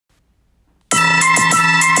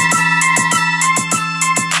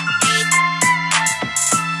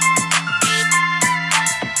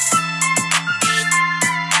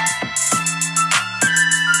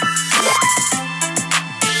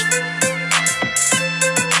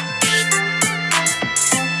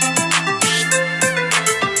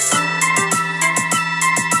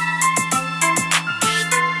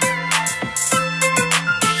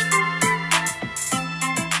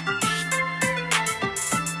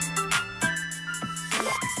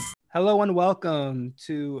Hello and welcome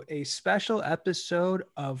to a special episode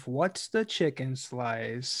of What's the Chicken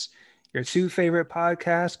Slice? Your two favorite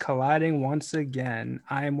podcasts colliding once again.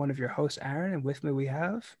 I am one of your hosts, Aaron, and with me we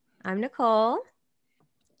have. I'm Nicole.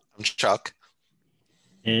 I'm Chuck.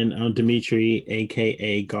 And I'm Dimitri,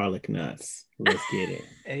 aka Garlic Nuts. Let's get it.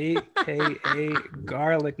 AKA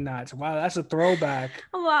Garlic Nuts. Wow, that's a throwback.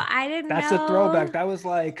 Well, I didn't know. That's a throwback. That was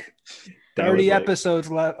like 30 episodes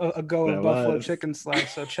ago of Buffalo Chicken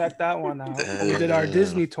Slice. So check that one out. We did our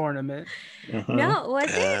Disney tournament. No,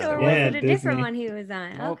 was it? Or was it a different one he was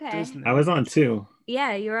on? Nope, okay. Disney. I was on two.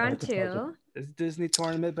 Yeah, you were on two. It's Disney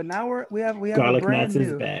tournament, but now we have Garlic a brand Nuts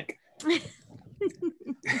new. is back.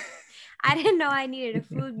 I didn't know I needed a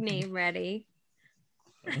food name ready.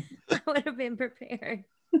 I would have been prepared.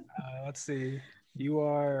 Let's see. You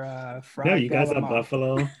are fried. No, you guys are calamari.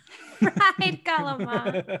 Buffalo. Fried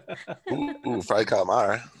calamari. Ooh, fried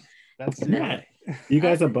calamari. That's Yeah. You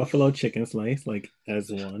guys are Buffalo Chicken Slice, like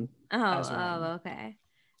as one. Okay.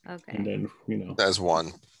 And then, That's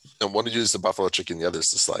one. And one of you is the buffalo chicken, the other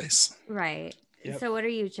is the slice. Right. Yep. So what are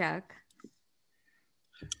you, Chuck?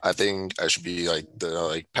 I think I should be like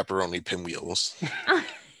the pepperoni pinwheels.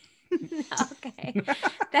 Okay.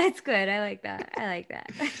 That's good. I like that.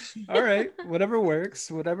 All right. Whatever works.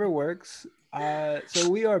 So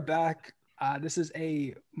we are back. This is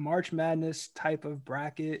a March Madness type of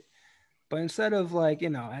bracket, but instead of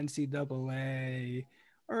NCAA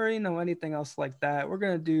or anything else like that, we're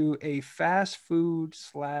gonna do a fast food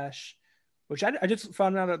slash, which I just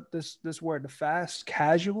found out this word, the fast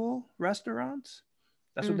casual restaurants.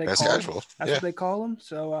 That's what they Fast call casual. them. That's Yeah. what they call them.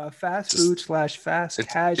 So fast food slash fast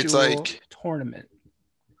casual it's like tournament.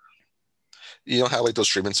 You know how like those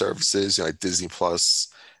streaming services, like Disney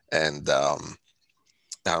Plus and I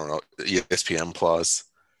don't know, ESPN Plus.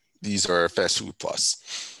 These are fast food plus.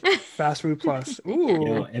 Fast food plus.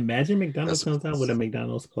 Ooh. Imagine McDonald's comes out with a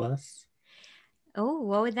McDonald's Plus. Oh,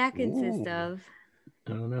 what would that consist of? I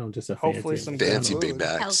don't know, just a Hopefully fancy some Fancy good Big food.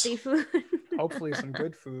 Macs. Healthy food. Hopefully some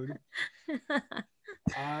good food.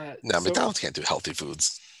 No, McDonald's can't do healthy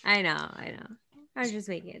foods. I know. I was just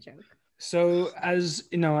making a joke. So as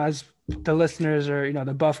the listeners are,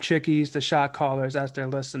 the buff chickies, the shot callers, as they're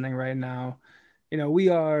listening right now, we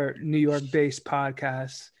are New York based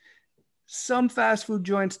podcasts. Some fast food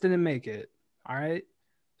joints didn't make it. All right.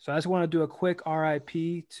 So I just want to do a quick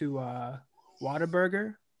RIP to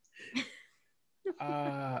Whataburger.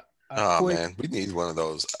 Man, we need one of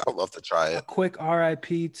those. I'd love to try A it. quick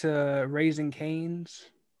RIP to Raising Cane's.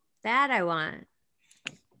 That I want.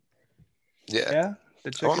 Yeah. Yeah.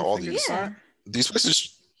 The I want chicken all finger these. spot.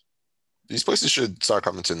 These places should start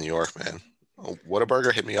coming to New York, man.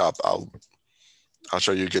 Whataburger, hit me up. I'll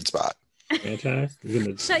show you a good spot. Franchise?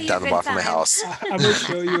 Show you Down a the good block from my time. house. I'm gonna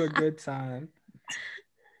show you a good time.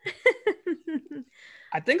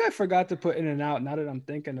 I think I forgot to put In and Out now that I'm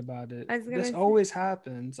thinking about it. This always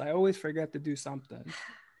happens. I always forget to do something.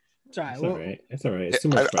 It's all right. It's all right. It's all right. It's too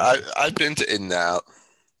much I've been to In-N-Out.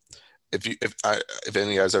 If any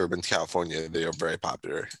of you guys ever been to California, they are very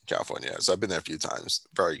popular in California. So I've been there a few times.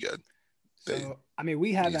 Very good. So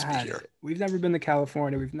we haven't had it. We've never been to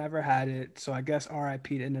California. We've never had it. So I guess RIP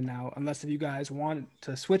to In and Out. Unless if you guys want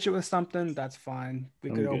to switch it with something, that's fine. We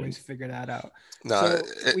could always figure that out. No,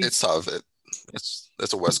 it's tough.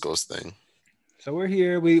 It's a West Coast thing. So we're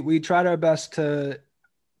here. We tried our best to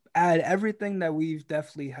add everything that we've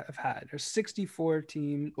definitely have had. There's 64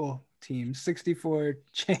 teams, 64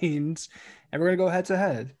 chains, and we're gonna go head to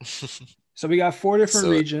head. So we got 4 different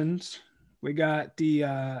regions. We got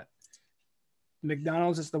the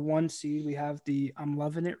McDonald's is the 1 seed. We have the I'm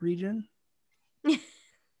Loving It region.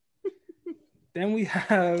 Then we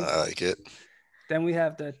have I like it. Then we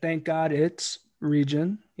have the Thank God It's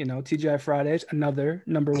region. TGI Fridays, another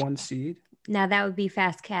number 1 seed. Now that would be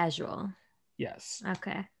fast casual. Yes.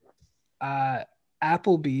 Okay.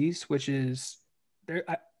 Applebee's, which is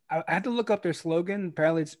I had to look up their slogan.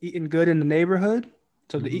 Apparently, it's eating good in the neighborhood.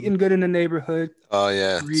 So the eating good in the neighborhood. Oh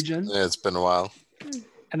yeah, region. It's been a while.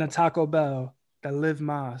 And the Taco Bell, the Live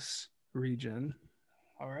Mas region.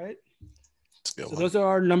 All right. So those are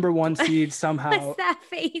our number 1 seeds somehow. What's that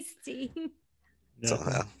face, team?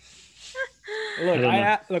 Somehow.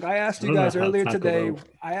 Look, I asked you guys earlier today.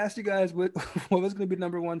 I asked you guys what was going to be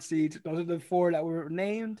number 1 seeds. Those are the 4 that were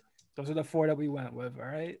named. Those are the 4 that we went with. All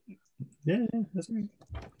right. Yeah, that's right.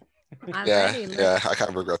 Yeah. I kind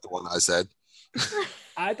of regret the one I said.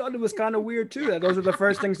 I thought it was kind of weird too that those are the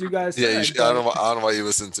first things you guys said. Yeah, I don't know why you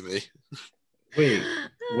listened to me. Wait,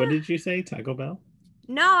 what did you say? Taco Bell?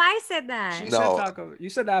 No, I said that. You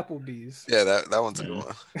said Applebee's. Yeah, that one's a good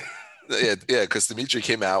one. Yeah, because Dimitri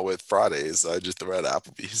came out with Fridays. So I just threw out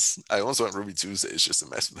Applebee's. I almost went Ruby Tuesdays just to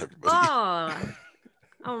mess with everybody. Oh,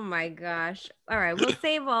 oh my gosh. All right, we'll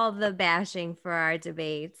save all the bashing for our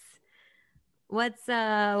debates. What's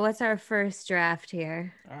our first draft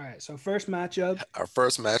here? All right. So first matchup. Our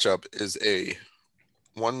first matchup is a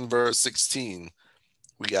 1 versus 16.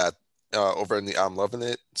 We got over in the I'm Loving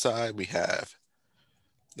It side, we have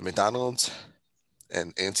the McDonald's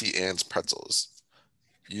and Auntie Anne's pretzels.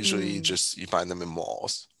 Usually just you find them in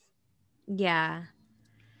malls. Yeah.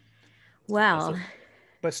 Well,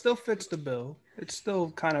 But still fits the bill. It's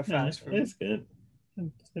still kind of fast food. It's good.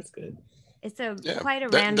 It's good. it's a Yeah, quite a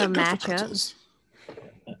they're random good for matchup. pretzels.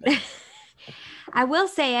 I will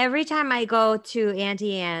say every time I go to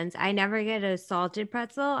Auntie Anne's, I never get a salted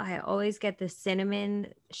pretzel. I always get the cinnamon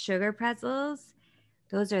sugar pretzels.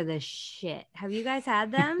 Those are the shit. Have you guys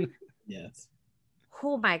had them? Yes.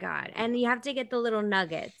 Oh my God. And you have to get the little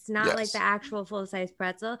nuggets, not like Yes. the actual full-size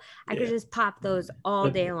pretzel. I could Yeah. just pop those all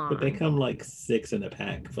day long. But they come like 6 in a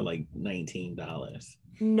pack for like $19.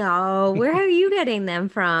 No, where are you getting them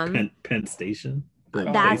from? Penn Station.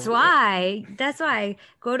 That's why. That's why.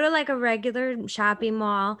 Go to like a regular shopping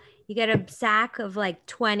mall. You get a sack of like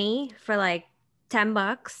 20 for like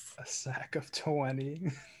 $10. A sack of 20.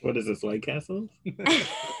 What is this, White Castle?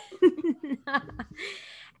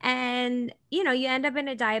 And you end up in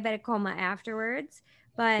a diabetic coma afterwards,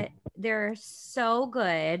 but they're so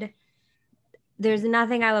good. There's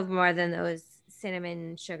nothing I love more than those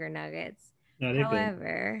cinnamon sugar nuggets. No, they're good.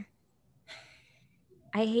 However,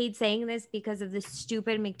 I hate saying this because of the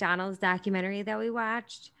stupid McDonald's documentary that we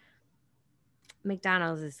watched.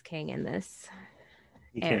 McDonald's is king in this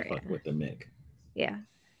You can't area. fuck with the Mick. Yeah.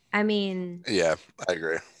 I mean, Yeah, I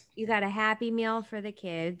agree. you got a Happy Meal for the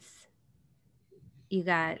kids. You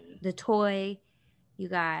got the toy. You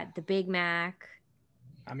got the Big Mac.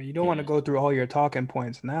 I mean, you don't want to go through all your talking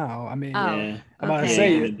points now. I mean, Oh, Yeah. I'm about to okay.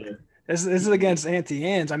 say this is against Auntie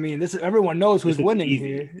Anne's. I mean, everyone knows who's This is winning easy.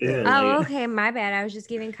 here. Yeah. Oh, Like- okay. My bad. I was just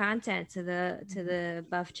giving content to the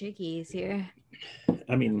buff chickies here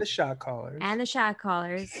I mean, The shot callers. and the shot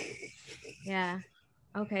callers. Yeah.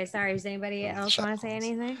 Okay. Sorry. Does anybody else Shot want to say callers.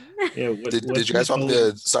 anything? yeah. Did you guys want me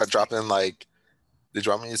to start dropping Did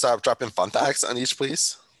you want me to start dropping fun facts on each,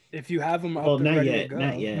 please? If you have them up Well, and not ready yet. to go.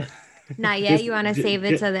 Not yet. Not yet. Just- You want to ju- save it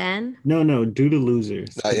ju- to the end? No. Do the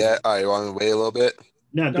losers. Not yet. All right, you want me to wait a little bit?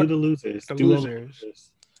 No, do the losers. The Do all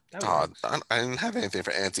losers. That Oh, works. I didn't have anything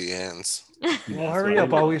for Auntie Anne's. Well, hurry up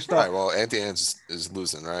while we All start. right, well, Auntie Anne's is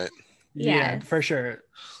losing, right? Yeah, Yes. for sure.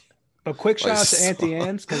 But quick shout out to so- Auntie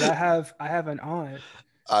Anne's because I have an aunt.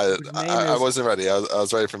 I Whose name I is- wasn't ready. I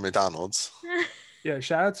was ready for McDonald's. Yeah,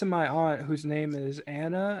 shout out to my aunt whose name is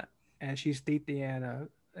Anna, and she's Titi Anna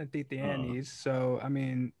and Titi Annie's. So I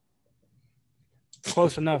mean,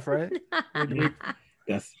 close enough, right?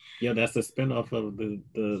 That's the spinoff of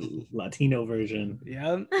the Latino version,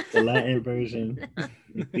 Yeah. the Latin version,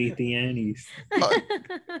 the Annie's.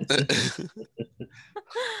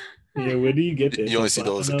 Yeah, where do you get this? You only see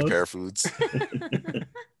those in Domino's? Compare Foods.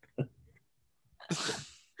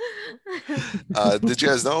 Did you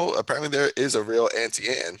guys know? Apparently, there is a real Auntie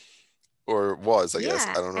Anne, or was, I guess.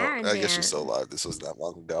 Yeah, I don't know. Aaron's I guess she's aunt. still alive. This was not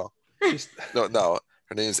long ago. She's- No.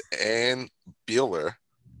 Her name is Anne Beeler.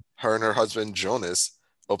 Her and her husband Jonas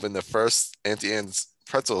opened the first Auntie Anne's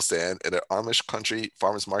pretzel stand at an Amish country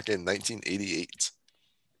farmers market in 1988.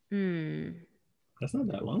 That's not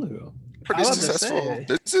that long ago. Pretty I was about to successful say.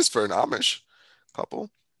 business for an Amish couple.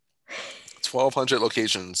 1,200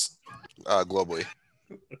 locations globally.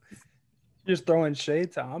 Just throwing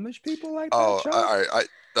shade to Amish people like Oh, that. Chuck? all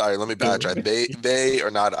right. Let me backtrack. They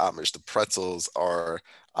are not Amish. The pretzels are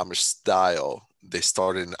Amish style. They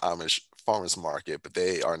started in Amish farmers market, but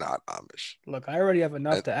they are not Amish. Look, I already have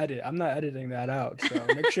enough to edit. I'm not editing that out. So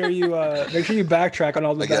make sure you backtrack on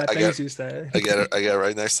all the bad things you say. I get it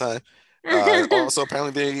right next time. Also,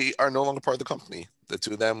 apparently, they are no longer part of the company. The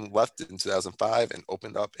two of them left in 2005 and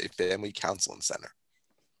opened up a family counseling center.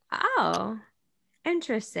 Oh,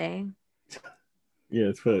 interesting. Yeah,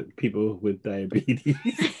 it's for people with diabetes.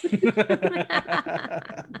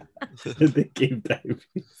 They gave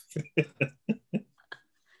diabetes.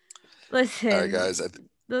 Listen, All right, guys.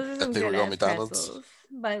 those are some think we're good going ass McDonald's. pretzels,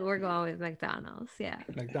 but we're going with McDonald's. Yeah.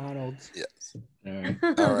 McDonald's. Yes. All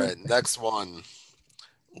right. All right. Next one.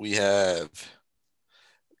 We have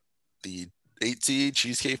the 8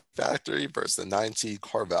 Cheesecake Factory versus the 9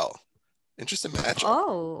 Carvel. Interesting matchup.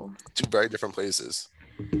 Oh, Two very different places.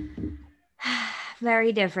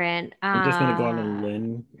 very different. I'm just gonna go on a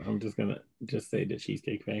limb. I'm just gonna say the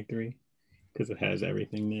Cheesecake Factory because it has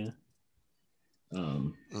everything there.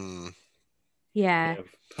 Mm. Yeah. have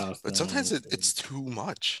pasta. But sometimes it's too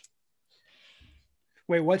much.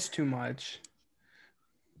 Wait, what's too much?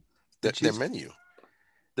 The Their cheese. menu.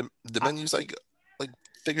 The menu's like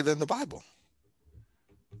bigger than the Bible.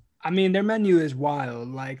 I mean, their menu is wild.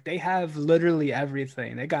 Like they have literally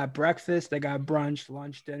everything. They got breakfast, they got brunch,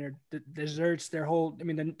 lunch, dinner, desserts. Their whole. I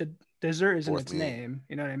mean, the dessert is in Fourth its meal. name.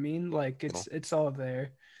 You know what I mean? Like it's all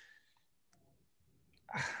there.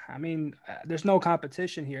 I mean, there's no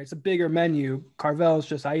competition here. It's a bigger menu. Carvel's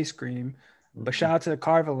just ice cream, but shout out to the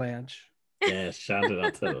Carvalanche. Yeah, shout it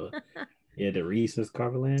out to the Reese's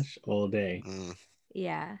Carvalanche all day.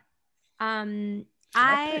 Yeah. Should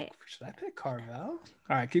I pick Carvel? All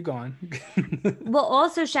right, keep going. Well,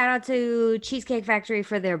 also shout out to Cheesecake Factory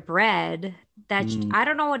for their bread. That I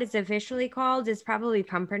don't know what it's officially called. It's probably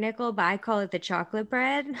pumpernickel, but I call it the chocolate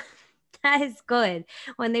bread. That is good.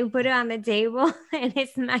 When they put it on the table and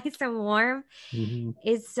it's nice and warm,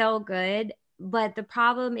 it's so good. But the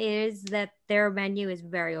problem is that their menu is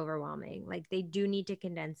very overwhelming. Like they do need to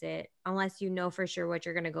condense it unless you know for sure what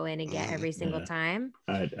you're going to go in and get every single time.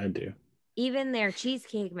 I do. Even their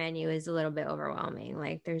cheesecake menu is a little bit overwhelming.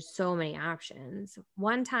 Like there's so many options.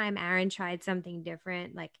 One time Aaron tried something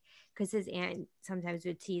different, like because his aunt sometimes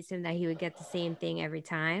would tease him that he would get the same thing every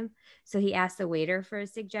time. So he asked the waiter for a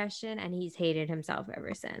suggestion and he's hated himself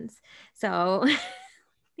ever since. So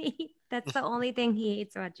that's the only thing he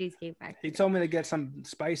hates about Cheesecake Factory. He told me to get some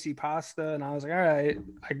spicy pasta and I was like, all right,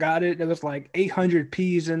 I got it. There was like 800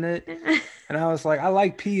 peas in it. And I was like, I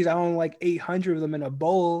like peas. I don't like 800 of them in a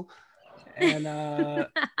bowl. And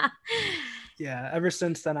yeah, ever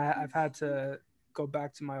since then I've had to go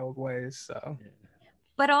back to my old ways. So,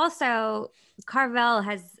 but also Carvel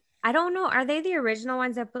has, I don't know, are they the original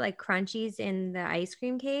ones that put like crunchies in the ice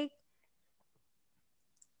cream cake?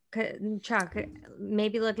 Chuck,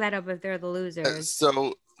 maybe look that up if they're the losers.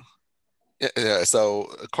 So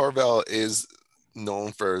Carvel is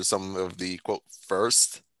known for some of the quote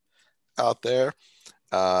first out there.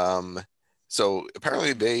 So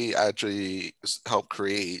apparently they actually helped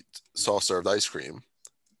create soft served ice cream.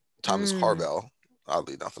 Thomas Carvel,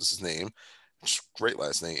 oddly enough, is his name. Great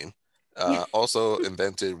last name. Also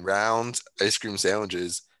invented round ice cream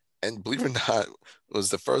sandwiches, and believe it or not, was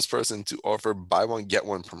the first person to offer buy one get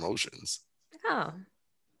one promotions. Oh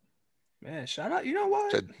man, shout out! You know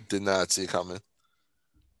what? I did not see it coming.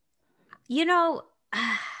 You know.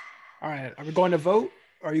 All right, are we going to vote?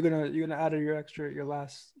 Or are you gonna add your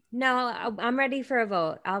last? No, I'm ready for a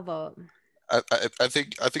vote. I'll vote. I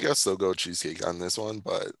think I'll still go cheesecake on this one,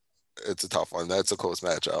 but it's a tough one. That's a close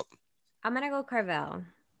matchup. I'm gonna go Carvel.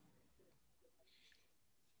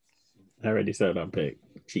 I already said I'll pick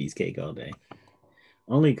cheesecake all day.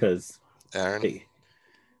 Only because Aaron.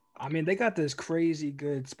 I mean, they got this crazy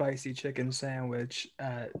good spicy chicken sandwich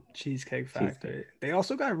at Cheesecake Factory. They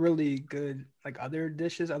also got really good like other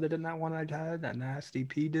dishes other than that one I had, that nasty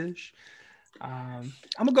pea dish. I'm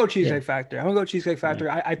gonna go Cheesecake Factory. I'm gonna go Cheesecake Factory.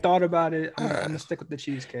 I thought about it. I'm gonna stick with the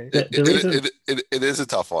cheesecake. It is a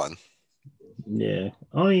tough one. Yeah,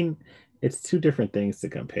 I mean, it's two different things to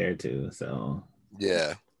compare to. So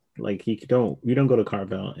yeah, like you don't go to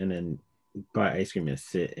Carvel and then buy ice cream and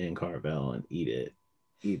sit in Carvel and eat it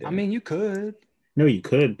either. I mean, you could. No, you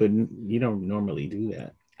could, but you don't normally do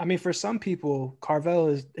that. I mean, for some people, Carvel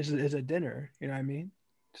is a dinner. You know what I mean?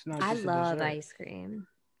 It's not. I love ice cream.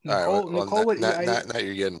 Nicole would now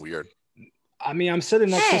you're getting weird. I mean, I'm sitting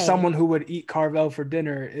next to someone who would eat Carvel for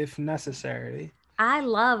dinner if necessary. I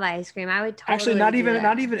love ice cream. I would totally actually not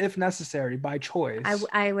even if necessary, by choice.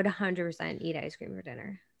 I would 100% eat ice cream for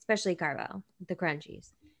dinner, especially Carvel, the crunchies.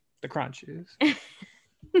 The crunchies.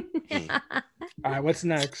 All right, what's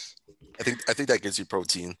next? I think that gives you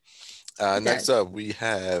protein. Next up, we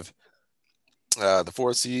have the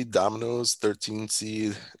 4 seed Domino's, 13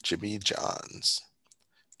 seed Jimmy John's.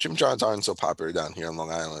 Jimmy John's aren't so popular down here on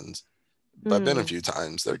Long Island, but I've been a few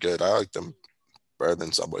times. They're good. I like them better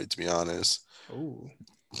than Subway, to be honest. Ooh.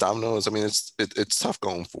 Domino's, I mean, it's tough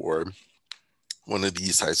going for one of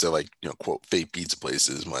these types of quote fake pizza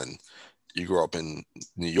places when you grow up in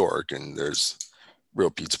New York and there's real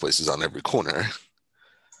pizza places on every corner.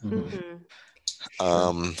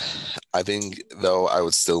 I think though I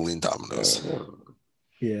would still lean Domino's.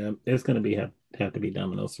 Yeah, it's gonna have to be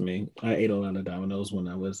Domino's for me. I ate a lot of Domino's when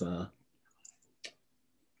I was when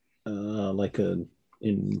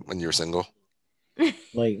you were single.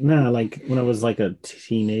 Like when I was like a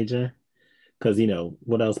teenager, because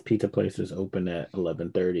what else pizza places open at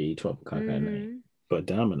 11:30, 12 o'clock at night, but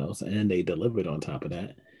Domino's, and they delivered on top of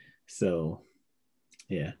that. So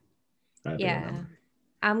yeah.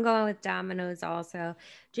 I'm going with Domino's also.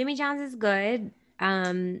 Jimmy John's is good.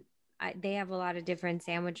 they have a lot of different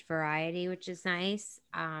sandwich variety, which is nice.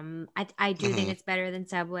 I do think Mhm. it's better than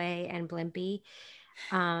Subway and Blimpie.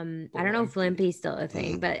 I don't know if Blimpie. Blimpie's still a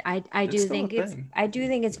thing, but I It's do still a think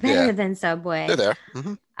thing. it's better Yeah. than They're Subway. there.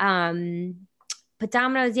 But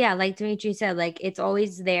Domino's, yeah, like Dimitri said, like it's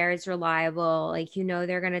always there, it's reliable, like you know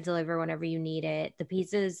they're gonna deliver whenever you need it. The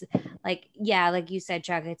pizzas, like yeah, like you said,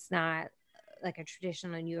 Chuck, it's not like a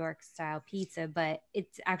traditional New York style pizza, but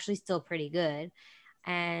it's actually still pretty good.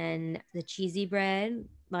 And the cheesy bread,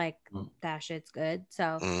 like that shit's good.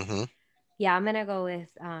 So Hmm. yeah, I'm gonna go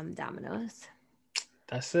with Domino's.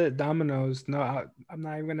 That's it. Domino's. No, I'm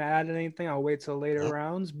not even gonna add anything. I'll wait till later Yep.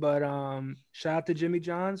 rounds. But shout out to Jimmy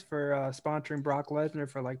John's for sponsoring Brock Lesnar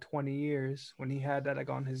for like 20 years when he had that like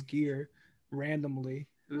on his gear randomly.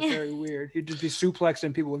 It was very weird. He'd just be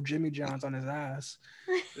suplexing people with Jimmy John's on his ass.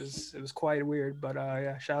 It was quite weird. But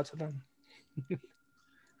yeah, shout out to them. You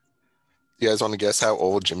guys want to guess how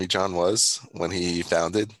old Jimmy John was when he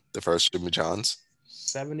founded the first Jimmy John's?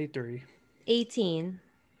 73. 18.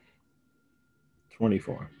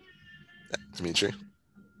 24. Dimitri.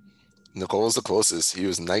 Nicole was the closest. He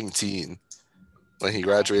was 19. When he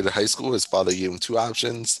graduated high school, his father gave him two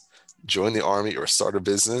options: join the army or start a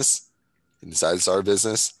business. He decided to start a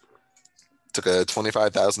business. Took a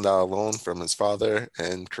 $25,000 loan from his father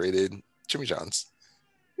and created Jimmy John's.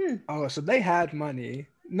 Oh, so they had money.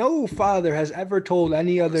 No father has ever told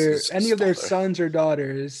any of This their is his father. sons or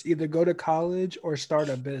daughters either go to college or start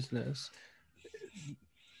a business.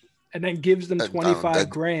 And then gives them 25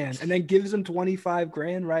 grand. And then gives them 25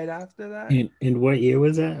 grand right after that. And what year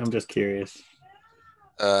was that? I'm just curious.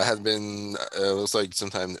 Had been, it was like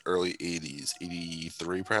sometime in the early 80s,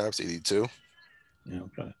 83 perhaps, 82. Yeah,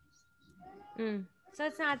 okay. So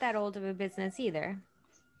it's not that old of a business either.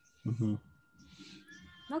 Mm-hmm.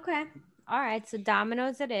 Okay. All right. So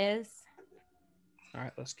Domino's it is. All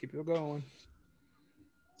right, let's keep it going.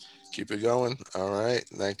 Keep it going. All right.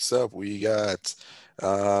 Next up, we got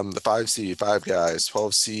the 5 seed, Five Guys,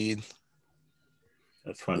 12 seed.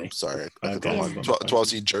 That's funny. Oops, sorry. Five Guys. 12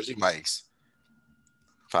 seed Jersey Mike's.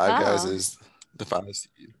 Five Guys is the 5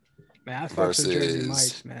 seed. Man, I fucks with Jersey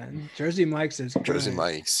Mike's, man. Jersey Mike's is good. Jersey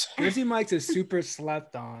Mike's. Jersey Mike's is super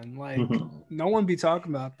slept on. Like, no one be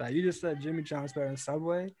talking about that. You just said Jimmy John's better than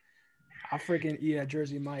Subway. I'll freaking eat at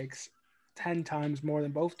Jersey Mike's 10 times more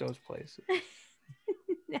than both those places.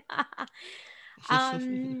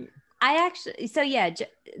 I actually, so yeah,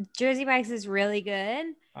 Jersey Mike's is really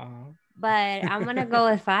good, but I'm gonna go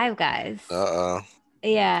with Five Guys.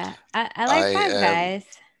 Yeah, I like Five Guys.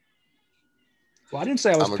 Well, I didn't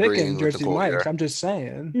say I was picking Jersey Mike's. I'm just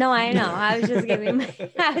saying. No, I know. I was just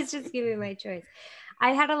giving my choice. I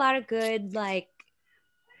had a lot of good, like,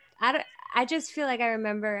 I just feel like I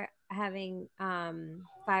remember having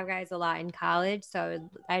Five Guys a lot in college, so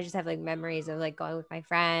I just have like memories of like going with my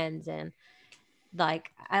friends, and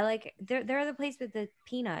like I like they're the place with the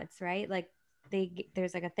peanuts, right? Like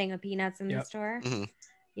there's like a thing of peanuts in the store. Mm-hmm.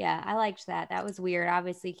 Yeah, I liked that. That was weird.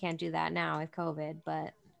 Obviously, can't do that now with COVID,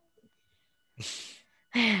 but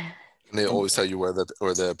and they always tell you where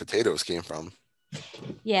the potatoes came from.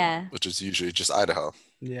 Yeah, which is usually just Idaho.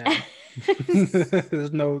 Yeah.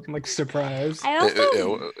 There's no like surprise. I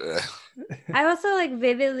also like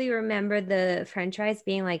vividly remember the French fries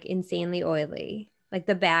being like insanely oily. Like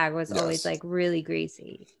the bag was always like really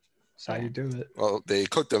greasy. That's how you do it. Well, they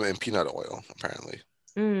cook them in peanut oil, apparently.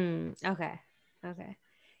 Okay.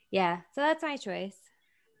 Yeah. So that's my choice.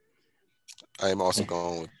 I am also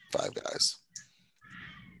going with Five Guys.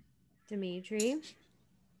 Dimitri?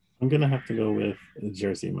 I'm gonna have to go with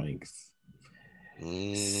Jersey Mike's.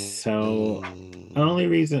 So the only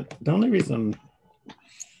reason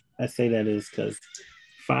I say that is because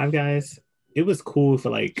Five Guys, it was cool for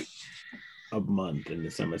like a month in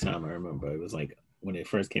the summertime. I remember it was like when it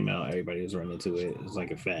first came out, everybody was running to it. It was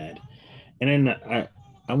like a fad. And then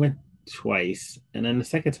I went twice, and then the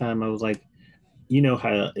second time I was like, you know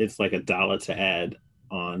how it's like $1 to add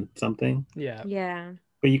on something? Yeah.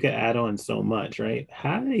 But you could add on so much, right?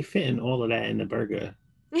 How are they fitting all of that in the burger?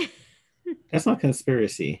 That's not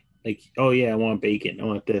conspiracy. Like, oh yeah, I want bacon. I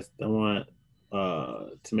want this. I want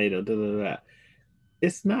tomato. Da, da, da.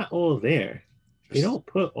 It's not all there. They don't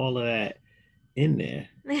put all of that in there.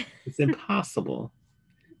 It's impossible.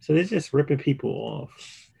 So they're just ripping people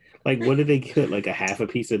off. Like, what did they put? Like a half a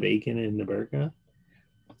piece of bacon in the burger?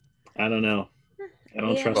 I don't know. I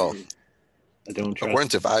don't trust. Well, I don't trust. According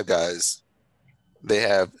to Five Guys, they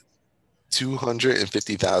have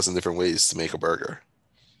 250,000 different ways to make a burger.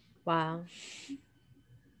 Wow.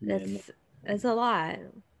 That's a lot.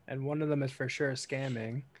 And one of them is for sure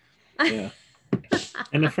scamming. Yeah.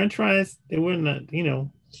 And the French fries, they were not,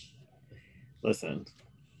 Listen.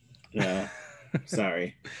 Yeah.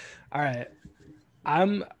 Sorry. All right.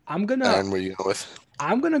 I'm gonna And where you go with?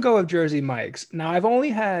 I'm gonna go with Jersey Mike's. Now I've only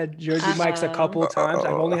had Jersey Mike's a couple times.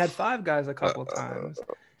 I've only had Five Guys a couple times.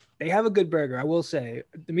 They have a good burger, I will say.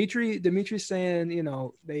 Dimitri's saying,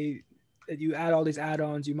 you add all these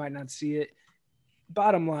add-ons, you might not see it.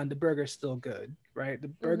 Bottom line, the burger's still good, right? The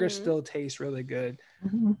burger still tastes really good.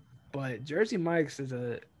 Mhm. But Jersey Mike's is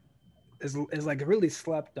like really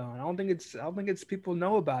slept on. I don't think it's people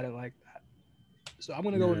know about it like that. So I'm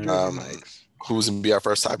gonna go with Jersey Mike's. Who's gonna be our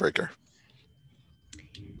first tiebreaker?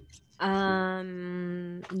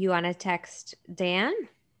 You want to text Dan?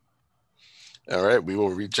 All right, we will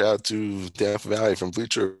reach out to Death Valley from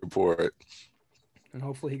Bleacher Report. And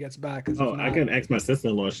hopefully he gets back. 'Cause Oh, I can ask my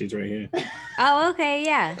sister-in-law. She's right here. Oh, okay,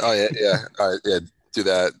 yeah. Oh yeah. All right, yeah. Do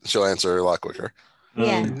that. She'll answer a lot quicker.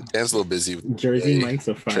 Yeah. Dan's a little busy with Jersey the Mike's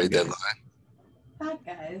or Five trade Guys? deadline. Five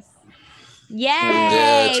Guys. Yay!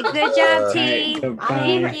 Yeah, Good job, Right, T. goodbye.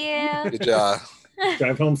 Thank you. Good job.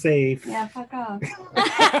 Drive home safe. Yeah, fuck off.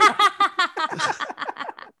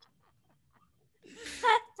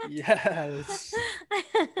 Yes.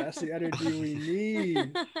 That's the energy we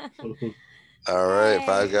need. All right, Yay.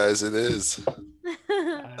 Five Guys it is.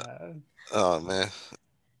 Uh, Oh man.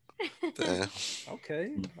 Damn.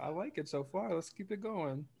 okay. I like it so far. Let's keep it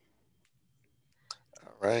going.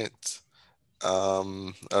 All right.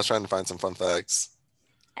 I was trying to find some fun facts.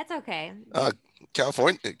 That's okay.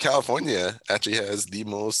 California actually has the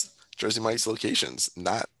most Jersey Mike's locations,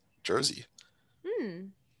 not Jersey.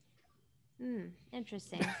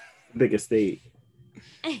 Interesting. Biggest state.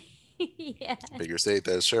 Yeah. Bigger state,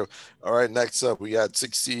 that is true. All right, next up, we got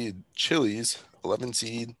 6 seed Chili's, 11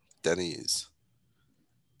 seed Denny's.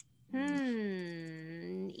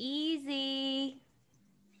 Easy.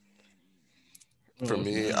 For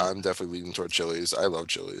me, I'm definitely leaning toward Chili's. I love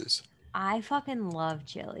Chili's. I fucking love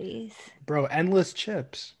Chili's. Bro, endless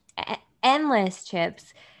chips. Endless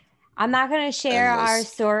chips. I'm not going to share our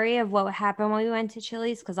Endless. story of what happened when we went to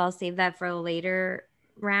Chili's because I'll save that for a later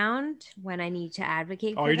round when I need to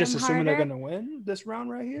advocate for Oh, you're just them assuming harder. they're gonna win this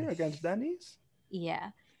round right here against Denny's?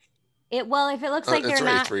 Yeah. If it looks like It's they're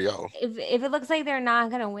not 3-0. if it looks like they're not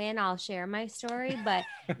going to win, I'll share my story, but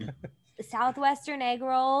Southwestern egg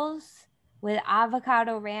rolls with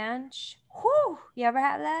avocado ranch. Whew, you ever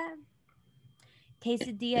have that?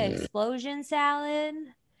 Quesadilla explosion salad.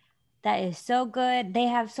 That is so good. They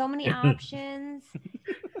have so many options.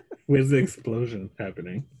 Where's the explosion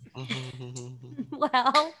happening?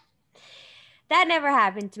 Well, that never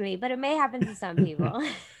happened to me, but it may happen to some people.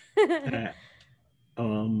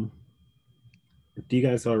 Do you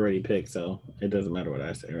guys already pick? So it doesn't matter what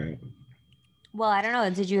I say, right? Well, I don't know.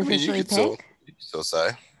 Did you I mean, officially you could pick? still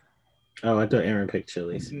say. Oh, I thought Aaron picked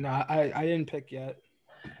Chili's. No, I didn't pick yet.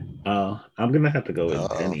 I'm gonna have to go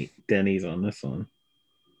with Denny's on this one.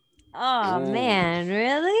 Oh Ooh. man,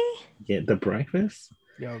 really? Get the breakfast.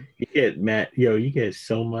 Yo, You get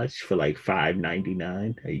so much for like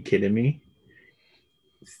 $5.99. Are you kidding me?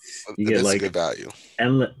 You get That's like a good value.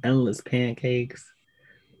 endless pancakes,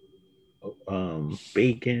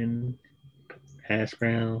 bacon, hash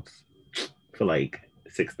browns for like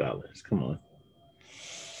 $6. Come on.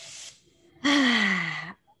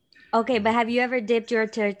 Okay, but have you ever dipped your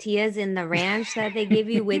tortillas in the ranch that they give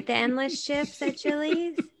you with the endless chips at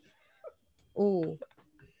Chili's? Oh,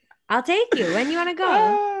 I'll take you. When you want to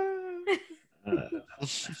go?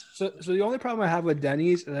 So the only problem I have with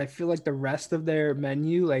Denny's is I feel like the rest of their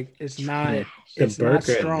menu is not The it's not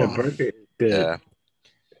burger strong. is good. Yeah.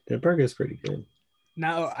 The burger is pretty good.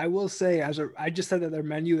 Now I will say I just said that their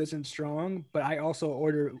menu isn't strong, but I also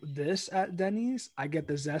order this at Denny's. I get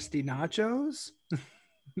the zesty nachos,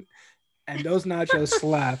 and those nachos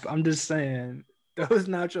slap. I'm just saying, those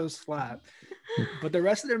nachos slap. But the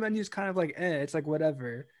rest of their menu is kind of like, it's like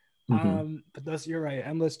whatever. Mhm. But you're right.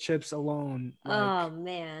 Endless chips alone. Oh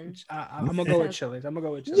man. I'm gonna go with Chili's.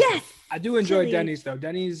 Yes. I do enjoy Chili's. Denny's though.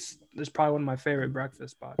 Denny's is probably one of my favorite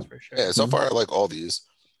breakfast spots for sure. Yeah, so far I like all these.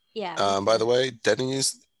 Yeah. By the way,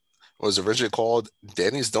 Denny's was originally called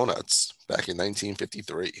Denny's Donuts back in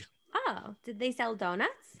 1953. Oh, did they sell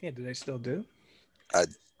donuts? Yeah, do they still do? I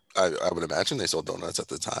would imagine they sold donuts at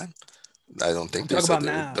the time. I don't think they Talk still about do.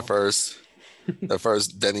 now. The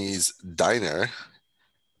first Denny's diner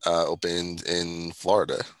opened in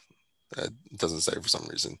Florida. It doesn't say for some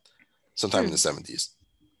reason. Sometime in the 70s.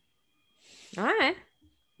 All right.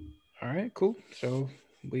 All right, cool. So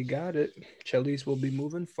we got it. Chili's will be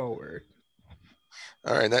moving forward.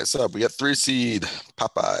 All right, next up, we got 3 seed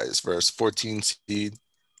Popeyes versus 14 seed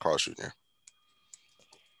Carl's Jr.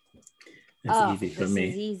 It's easy for this me.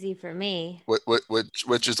 is easy for me.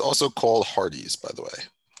 Which is also called Hardee's, by the way.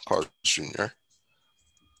 Carl's Jr.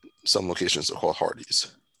 Some locations are called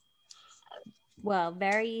Hardee's. Well,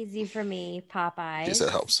 very easy for me. In Popeyes. case that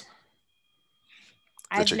helps.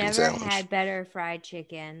 I've chicken never sandwich. had better fried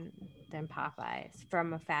chicken than Popeyes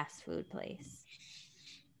from a fast food place.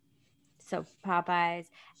 So Popeyes.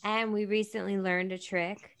 And we recently learned a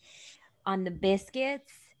trick on the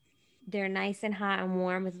biscuits. They're nice and hot and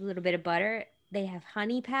warm with a little bit of butter. They have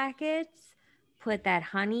honey packets. Put that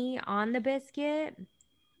honey on the biscuit.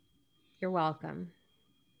 You're welcome.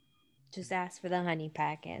 Just ask for the honey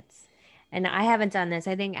packets. And I haven't done this.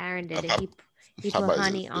 I think Aaron did it. He put Popeyes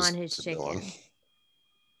honey is on his the villain. chicken.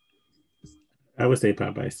 I would say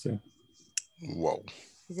Popeyes too. Whoa.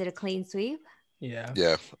 Is it a clean sweep? Yeah.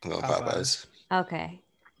 Yeah, no, Popeyes. Okay.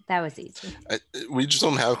 That was easy. We just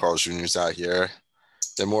don't have Carl's Jr.'s out here.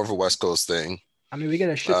 They're more of a West Coast thing. I mean, we get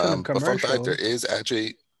a shit ton of But fun fact, commercials. there is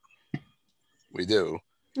actually, we do.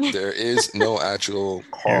 There is no actual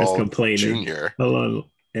Aaron's Carl complaining. Jr. Hold on.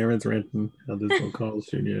 Aaron's ranting how this one Carl's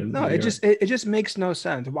Jr. in No, New it York. just makes no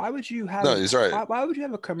sense. Why would you have? No, he's right. Why would you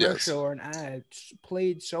have a commercial Yes. or an ad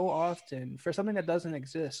played so often for something that doesn't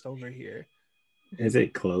exist over here? Is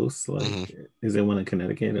it close? Like, is it one in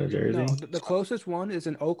Connecticut or Jersey? No, the closest one is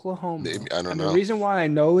in Oklahoma. Maybe, I don't and know. The reason why I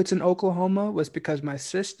know it's in Oklahoma was because my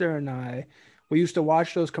sister and I, we used to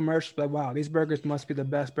watch those commercials. Like, wow, these burgers must be the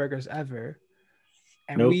best burgers ever.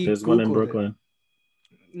 And Nope, we there's one in Googled it. Brooklyn.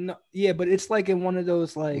 No, yeah, but it's like in one of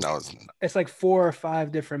those like No, it's like 4 or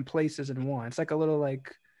 5 different places in one. It's like a little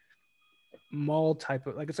like mall type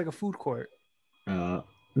of like it's like a food court. No,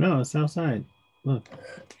 it's outside. Look.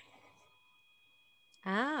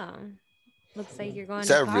 Oh. Looks like you're going is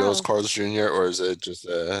to that real Carl's. Carl's Jr. or is it just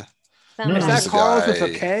No, Is Is that the Carl's with a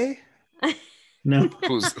guy- K? No.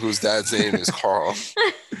 whose dad's name is Carl?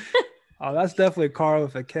 Oh, that's definitely Carl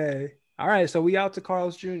with a K. All right, so we out to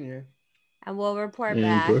Carl's Jr. And we'll report In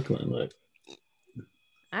back. Brooklyn, look.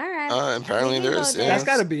 All right. Apparently We can there's go there. That's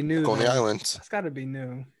got to be new. Coney then. Island. That's got to be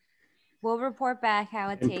new. We'll report back how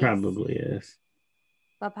it It tastes. probably is.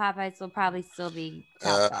 But Popeyes will probably still be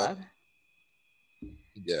top dog.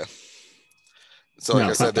 Yeah. So like No,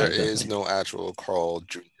 I said, there Popeyes, is definitely. no actual Carl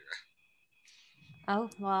Jr. Oh,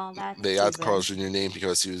 well, that's They got stupid. Carl's Jr. name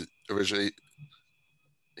because he originally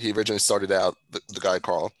started out the guy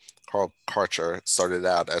Carl Karcher started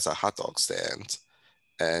out as a hot dog stand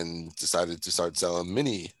and decided to start selling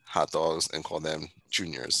mini hot dogs and call them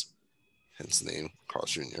juniors. Hence the name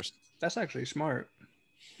Carl's Jr.'s. That's actually smart.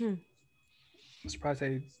 Hmm. I'm surprised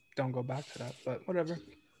they don't go back to that, but whatever.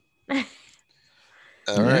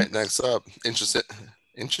 All right, next up, interesting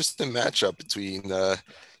matchup between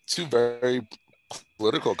two very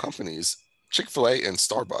political companies, Chick-fil-A and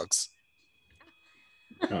Starbucks.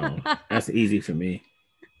 Oh, that's easy for me.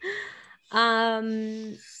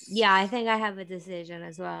 Yeah, I think I have a decision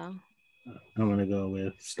as well. I'm gonna go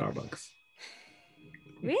with Starbucks.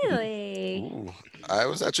 Really? Ooh, I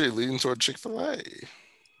was actually leaning toward Chick-fil-A.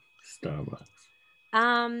 Starbucks.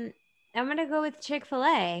 I'm gonna go with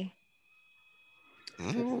Chick-fil-A.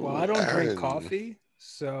 Well, I don't drink Aaron. coffee,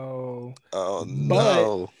 so Oh But-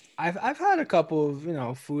 no! I've had a couple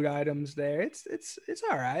of food items there. It's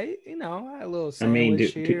all right. I had a little I mean,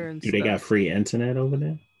 sandwich do here and they got stuff. free internet over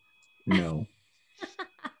there? No.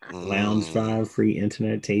 Lounge Mm. 5, free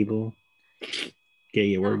internet table. Get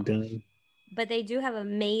your work done. But they do have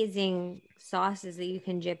amazing sauces that you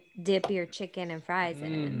can dip your chicken and fries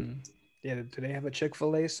in. Yeah, do they have a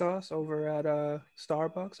Chick-fil-A sauce over at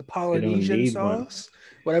Starbucks? A Polynesian need one. sauce?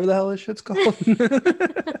 Whatever the hell this shit's called.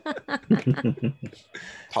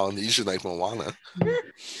 Polynesian like Moana. Yeah,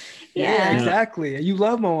 Yeah. exactly. You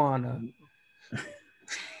love Moana.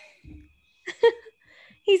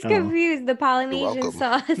 He's Oh. confused. The Polynesian welcome.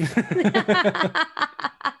 sauce.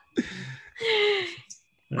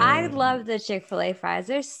 I love the Chick-fil-A fries.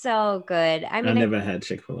 They're so good. I I mean, never had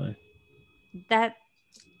Chick-fil-A.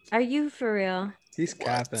 Are you for real? He's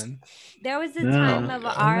capping. There was a No, time of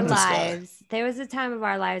I'm our not this guy. lives. There was a time of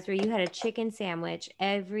our lives where you had a chicken sandwich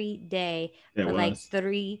every day There for like was.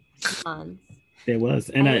 3 months. There was.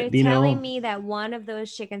 And And you're telling me that one of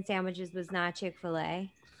those chicken sandwiches was not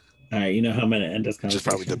Chick-fil-A? all right, you know how I'm gonna end this Which is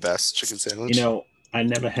probably conversation? the best chicken sandwich. I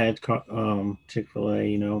never had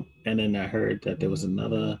Chick-fil-A, and then I heard that there was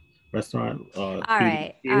another restaurant. All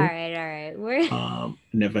right. We're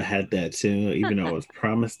Never had that too, even though I was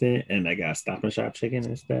promised it, and I got Stop and Shop chicken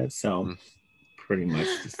instead. So pretty much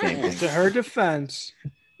the same To thing. her defense,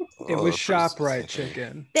 it Oh, was the ShopRite person-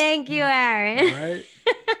 chicken. Thank you, All Aaron. right.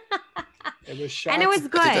 It was And it was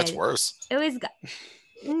ShopRite. good. I think that's worse. It was good.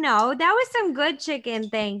 No, that was some good chicken.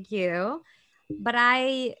 Thank you. But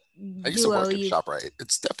I used do to owe work at you. ShopRite.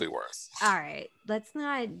 It's definitely worth. All right. Let's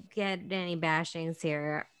not get any bashings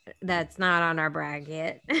here. That's not on our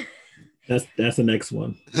bracket. That's the next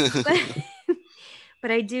one. but,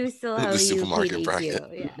 but I do still owe The you supermarket PDQ. bracket.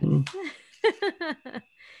 Yes. Mhm.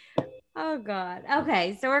 Oh God.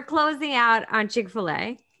 Okay, so we're closing out on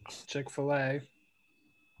Chick-fil-A. Chick-fil-A.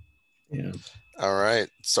 Yeah. All right.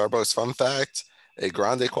 Starbucks fun fact. A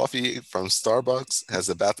grande coffee from Starbucks has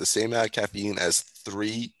about the same amount of caffeine as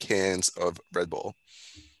 3 cans of Red Bull.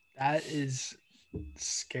 That is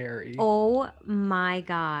scary. Oh my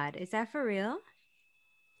God. Is that for real?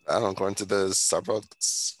 I don't know. According to the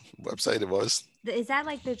Starbucks website, it was. Is that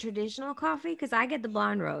like the traditional coffee? Because I get the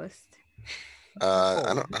blonde roast.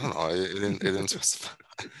 I don't know. It didn't specify.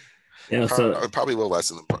 Yeah. So Probably a little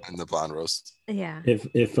less in the blonde roast. Yeah.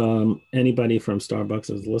 if anybody from Starbucks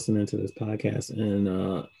is listening to this podcast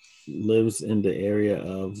and lives in the area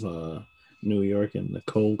of New York and the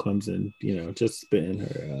cold comes in, just spitting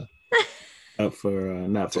her up for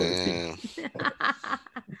not for Damn.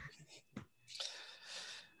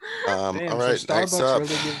 Damn, all right. so Next Starbucks up.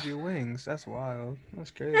 really gives you wings. That's wild.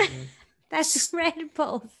 That's crazy. That's Red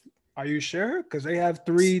Bull. Are you sure? Because they have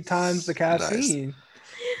 3 times the caffeine.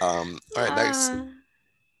 All right. Next. All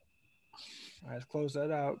right, let's close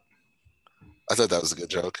that out. I thought that was a good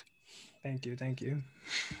joke. Thank you.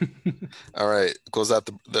 All right, close out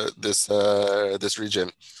this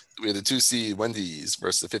region. We have the 2 seed Wendy's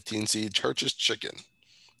versus the 15 seed Church's Chicken.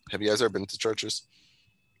 Have you guys ever been to Church's?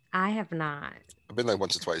 I have not. I've been like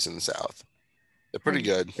once or twice in the South. They're pretty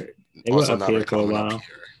good. They were up here for a while.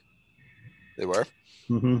 They were.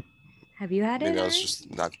 Mm-hmm. Have you had it? Maybe I was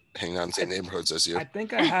just not hanging out in the same neighborhoods as you. I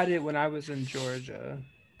think I had it when I was in Georgia,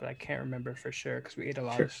 but I can't remember for sure because we ate a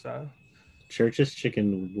lot of stuff. Church's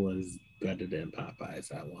Chicken was better than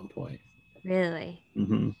Popeyes at one point. Really?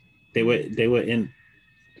 Mm-hmm. They were in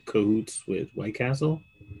cahoots with White Castle.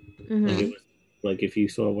 Mm-hmm. Like, it was, like if you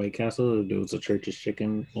saw White Castle, there was a Church's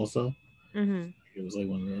Chicken also. Mm-hmm. It was like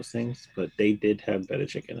one of those things, but they did have better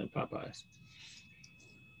chicken than Popeyes.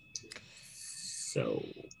 So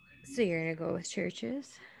you're gonna go with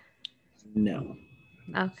Church's? No.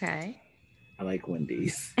 Okay. I like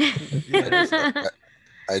Wendy's.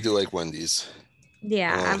 I do like Wendy's.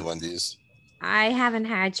 Yeah. Wendy's. I haven't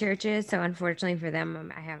had Church's, so unfortunately for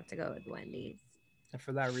them, I have to go with Wendy's. And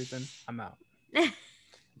for that reason, I'm out.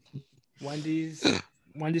 Wendy's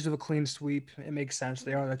with a clean sweep. It makes sense.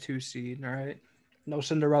 They are the 2 seed, all right? No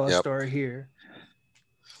Cinderella story here.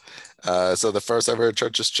 So the first ever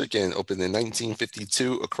Church's Chicken opened in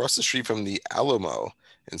 1952 across the street from the Alamo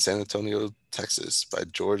in San Antonio, Texas by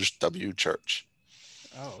George W. Church.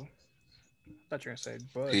 Oh. I thought you were going to say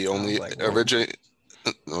Bush. He only originally...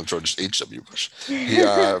 No, George H.W. Bush. He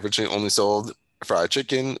originally only sold fried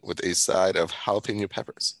chicken with a side of jalapeno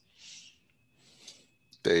peppers.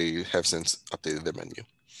 They have since updated their menu.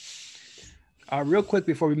 Real quick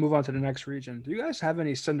before we move on to the next region, do you guys have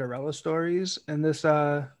any Cinderella stories in this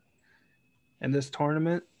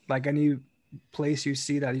tournament? Like any place you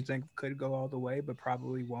see that you think could go all the way but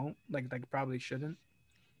probably won't? Like probably shouldn't?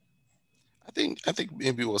 I think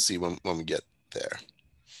maybe we'll see when we get there.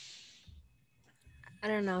 I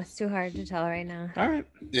don't know. It's too hard to tell right now. All right.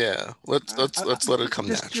 Yeah. Let's let it come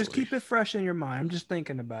naturally. Just keep it fresh in your mind. I'm just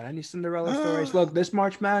thinking about it. Any Cinderella stories? Look, this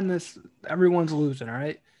March Madness, everyone's losing, all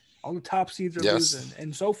right? All the top seeds are losing.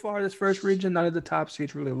 And so far, this first region, none of the top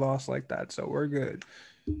seeds really lost like that. So we're good.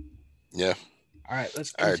 Yeah. All right,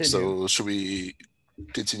 let's continue. All right, so should we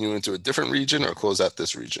continue into a different region or close out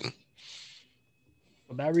this region?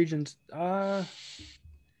 Well, that region's the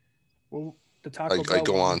Taco Bell.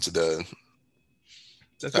 Go on to the...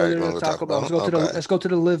 Let's go to the Taco Bell. Let's go to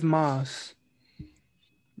the Liv Mas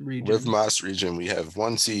region. Liv Mas region, we have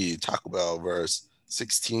 1 seed Taco Bell versus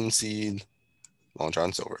 16 seed Long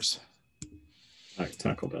John Silver's. All right,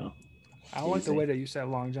 Taco Bell. I like the way that you said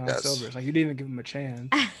Long John Silver's. Like you didn't even give him a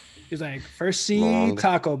chance. He's like first seed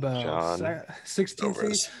Taco Bell, 16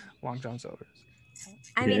 seed Long John Silver's.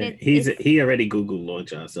 I mean, he already Googled Long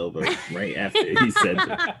John Silver right after he said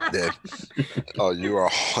that. Yeah. Oh, you are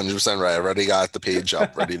 100% right. I already got the page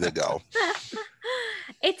up, ready to go.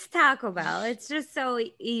 It's Taco Bell. It's just so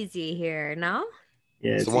easy here, no?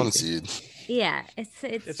 Yeah, it's a 1 seed. Yeah,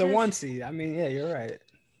 it's a 1 seed. I mean, yeah, you're right.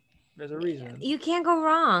 There's a reason. You can't go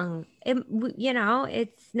wrong.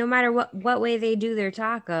 It's no matter what way they do their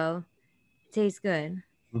taco, it tastes good.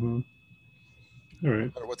 Mm-hmm. All right.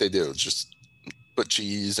 No matter what they do, it's just put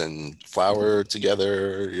cheese and flour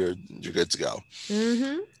together. You're good to go.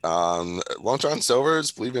 Mm-hmm. Long John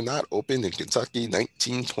Silver's, believe it or not, opened in Kentucky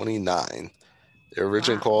 1929. They're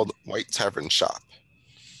originally Wow. called White Tavern Shop.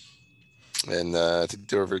 And I think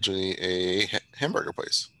they're originally a hamburger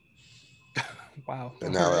place. Wow.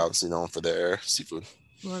 And now All they're right. obviously known for their seafood.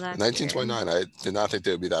 Well, In that's 1929, I did not think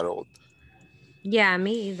they would be that old. weird. Yeah,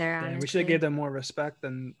 me either. Yeah, Honestly, we should have gave them more respect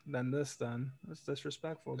than this. Then it's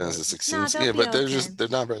disrespectful. As But the No, 16th. they'll Yeah, be but okay. they're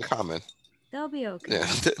not very common. They'll be okay.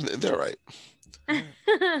 Yeah, they're right.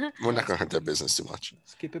 We're not going to hurt their business too much.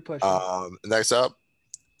 let's keep it pushing. Next up,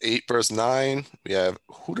 8 versus 9. We have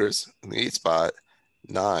Hooters in the 8th spot.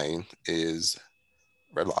 9 is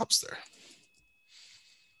Red Lobster.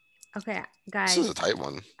 Okay, This guys, is a tight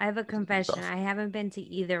one. I have a confession. Tough. I haven't been to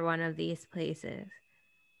either one of these places.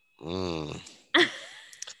 Mm.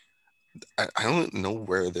 I don't know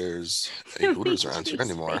where there's a Hooters around here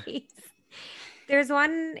anymore. Please. There's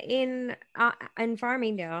one in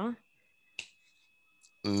Farmingdale.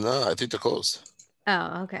 No, I think they're closed.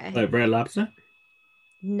 Oh, okay. Like Red Lobster?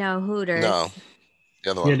 No Hooters. No,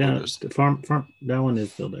 the other one, Yeah, that, Hooters. the farm, that one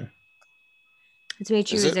is still there.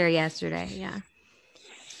 Dimitri Is was it? there yesterday. Yeah.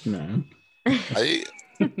 No. I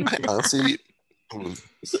honestly,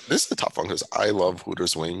 this is a tough one because I love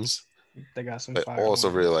Hooters wings, They got some but fire. also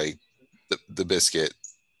ones. really like the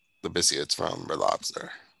biscuits from Red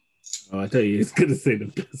Lobster. Oh, I tell you, it's gonna say the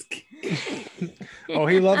biscuit. Oh,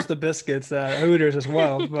 he loves the biscuits at Hooters as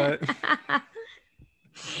well. But I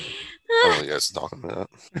don't know what you guys are talking about.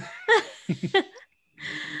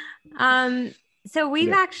 So we've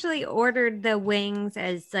Yeah. actually ordered the wings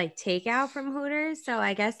as like takeout from Hooters. So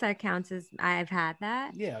I guess that counts as I've had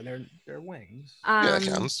that. yeah, they're wings. Yeah, that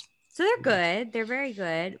counts. So they're good. They're very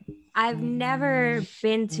good. I've never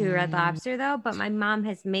been to Red Lobster though, but my mom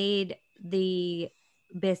has made the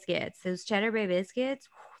biscuits. Those Cheddar Bay biscuits,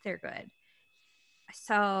 they're good.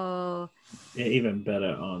 So Yeah, even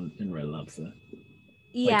better in Red Lobster.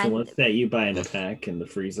 yeah, Like the ones that you buy in a pack in the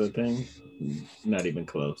freezer thing, not even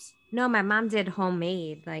close. no, my mom did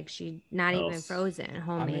homemade. Like she not even Else. frozen, I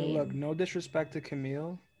homemade. mean, look, no disrespect to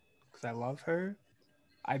Camille, because I love her.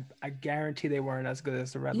 I guarantee they weren't as good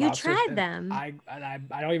as the Red You Lobsters, tried and them.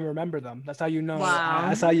 I don't even remember them. That's how you know. Wow.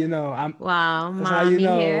 That's how you know. Wow, That's how you mommy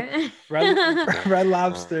know. here. Red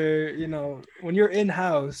Lobster. You know, when you're in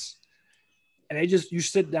house, and you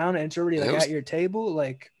sit down and it's already And like it was- at your table,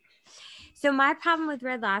 like So my problem with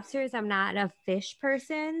Red Lobster is I'm not a fish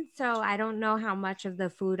person, so I don't know how much of the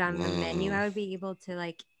food on the menu I would be able to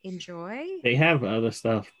like enjoy. They have other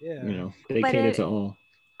stuff, yeah. you know. They But cater to all.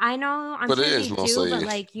 I know, I'm But sure it they is do, mostly but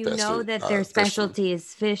like you fast know food, that their fish food. specialty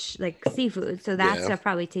is fish, like seafood. So that Yeah. stuff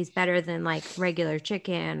probably tastes better than like regular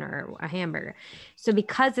chicken or a hamburger. So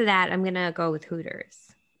because of that, I'm gonna go with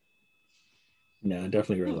Hooters. No,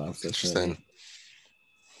 definitely Red Lobster. Interesting.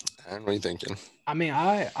 And what are you thinking? I mean,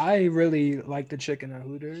 I really like the chicken at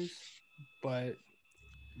Hooters, but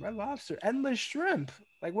Red Lobster, endless shrimp.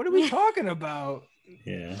 Like, what are we talking about?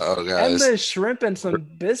 Yeah. Oh, guys, Endless shrimp and some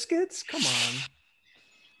biscuits? Come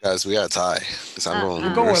on. we got a tie. 'Cause I'm going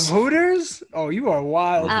You're going with Hooters. Hooters? Oh, you are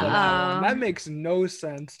wild for that one. Uh-oh. That makes no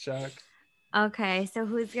sense, Chuck. Okay, so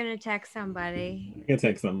who's gonna text somebody? I can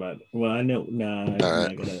text somebody. Well, I know. Nah, I'm All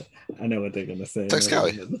not gonna. I know what they're gonna say. Text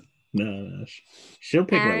Callie. No. She'll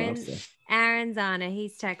pick Red Aaron. Lobster. Aaron's on it.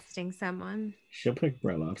 He's texting someone. She'll pick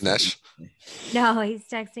Red Lobster. Nesh. No, he's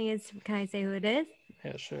texting his. Can I say who it is?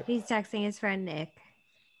 Yeah, sure. He's texting his friend Nick.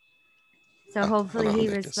 So I hopefully don't know he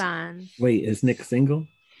who Nick is. responds. Wait, is Nick single?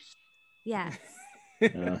 Yes.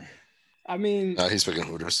 I mean, He's picking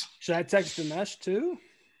Hooters. should I text Dinesh too?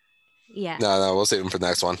 Yeah. No, we'll save him for the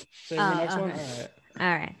next one. Say the Oh, next one? okay. All right.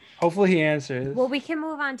 All right. Hopefully he answers. Well, we can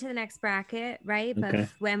move on to the next bracket, right? But Okay.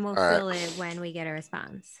 when we'll All right. fill it when we get a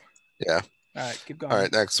response. All right, keep going. All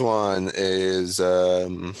right, next one is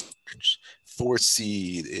 4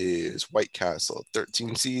 seed is White Castle.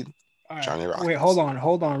 13 seed. All right. Johnny Rockets. Wait, hold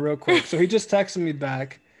on, real quick. So he just texted me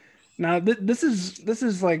back. Now this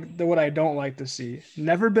is like what I don't like to see.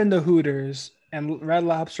 Never been to Hooters and Red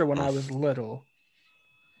Lobster when I was little.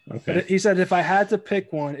 Okay, But he said if I had to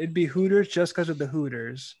pick one, it'd be Hooters just because of the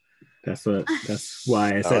Hooters. that's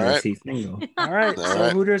why I said All right. is he single. All right, All so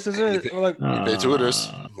right. Hooters is it. Look, You picked Hooters.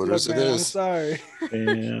 Hooters look, it man, I'm is. sorry.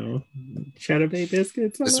 Damn. Cheddar Bay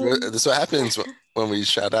biscuits. This is what happens when we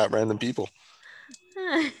shout out random people.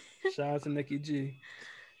 Shout out to Nikki G.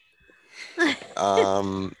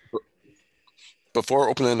 Before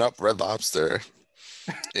opening up Red Lobster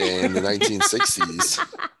in the 1960s,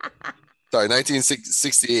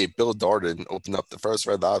 1968, Bill Darden opened up the first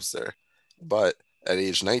Red Lobster, but at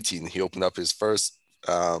age 19, he opened up his first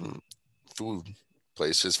food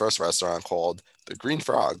place, his first restaurant called the Green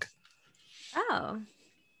Frog. Oh.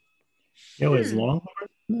 Yo, is Longhorn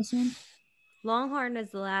in this one? Longhorn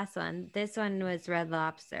was the last one. This one was Red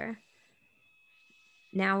Lobster.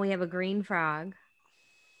 Now we have a green frog.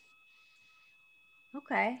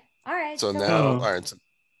 Okay. All right. So now, Oh. all right. So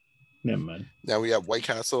Never mind. now we have White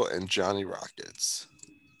Castle and Johnny Rockets.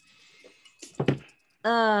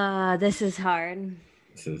 This is hard.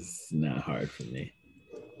 This is not hard for me.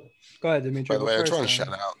 Go ahead, Dimitri. By the way, I just want to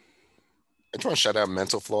then. shout out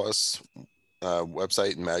Mental Floss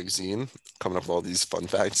website and magazine, coming up with all these fun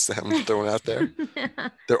facts that I'm throwing out there.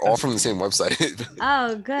 They're all from the same website.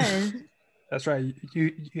 Oh, good. That's right.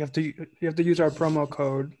 You have to use our promo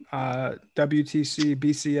code WTC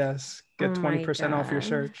BCS. Get Oh my 20% off your God.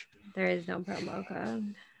 search. There is no promo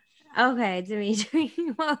code. Okay, Dimitri,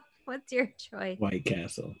 what's your choice? White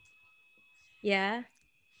Castle. Yeah?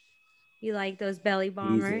 You like those belly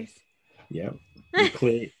bombers? Yep. You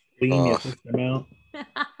clean your system out.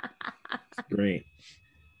 It's great.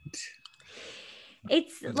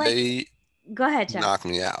 It's like, They go ahead, Chuck. knock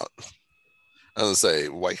me out. I was gonna say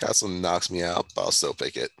White Castle knocks me out, but I'll still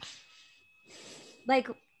pick it. Like,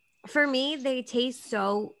 for me, they taste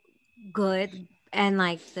so good. And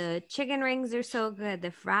like the chicken rings are so good,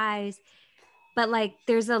 the fries. But like,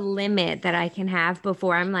 there's a limit that I can have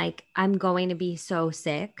before I'm like, I'm going to be so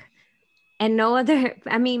sick. And no other,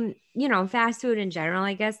 I mean, fast food in general,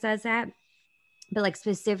 I guess, does that. But like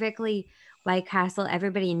specifically White Castle,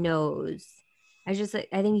 everybody knows. I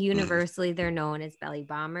think universally they're known as belly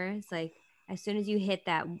bombers. Like as soon as you hit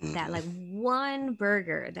that like one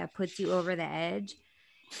burger that puts you over the edge,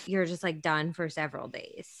 you're just like done for several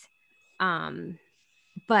days.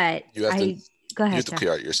 But You have to go ahead. You have to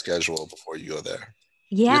clear out your schedule before you go there.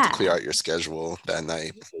 Yeah. You have to clear out your schedule that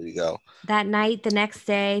night before you go. That night, the next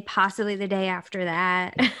day, possibly the day after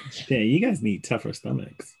that. Yeah, you guys need tougher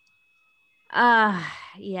stomachs.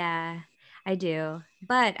 Yeah, I do.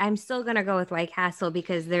 But I'm still gonna go with White Castle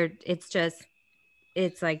because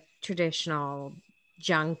it's like traditional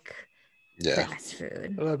junk fast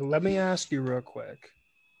food. Look, let me ask you real quick.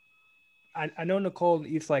 I know Nicole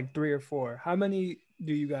eats like 3 or 4. How many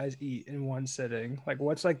do you guys eat in one sitting? Like,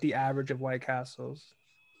 what's like the average of White Castles?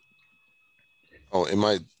 Oh, in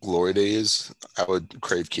my glory days, I would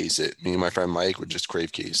crave case it. Me and my friend Mike would just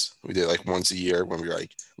crave case. We did it like once a year when we were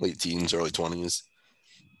like late teens, early 20s.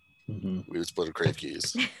 Mm-hmm. We would split a crave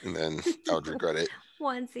case, and then I would regret it.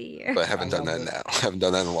 Once a year. But I haven't done that now. I haven't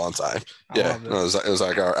done that in a long time. I It was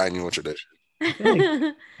like our annual tradition.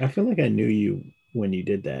 I feel like I knew you when you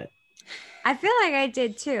did that. I feel like I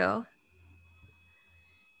did too.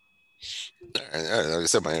 Like I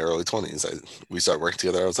said, my early 20s. We started working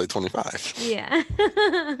together. I was like 25. Yeah.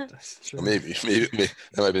 That's true. Or maybe that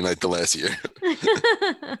might have been like the last year.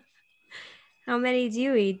 How many do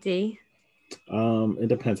you eat, D? It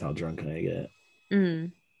depends how drunk I get.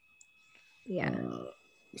 Yeah.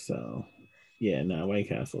 So, yeah, White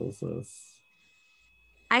Castles is.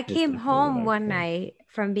 I came home one night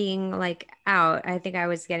from being like out. I think I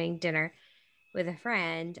was getting dinner with a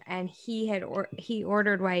friend, and he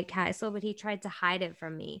ordered White Castle, but he tried to hide it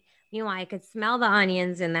from me. Meanwhile, I could smell the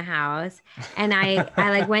onions in the house, and I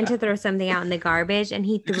like went to throw something out in the garbage, and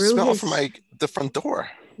he threw you smell from like the front door.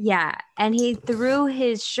 Yeah, and he threw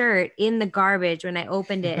his shirt in the garbage when I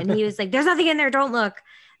opened it, and he was like, "There's nothing in there. Don't look."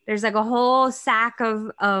 There's like a whole sack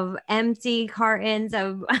of empty cartons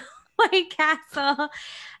of White Castle. And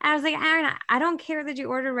I was like, Aaron, I don't care that you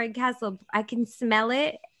ordered White Castle. I can smell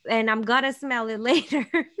it, and I'm gonna smell it later.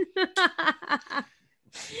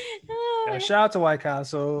 Yeah, shout out to White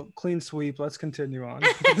Castle. Clean sweep. Let's continue on.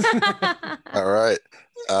 All right.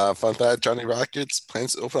 Fun fact: Johnny Rockets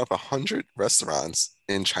plans to open up 100 restaurants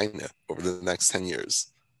in China over the next 10 years.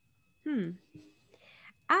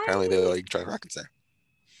 Apparently, they like Johnny Rockets there.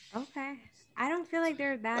 Okay. I don't feel like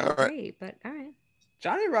they're that great, but all right.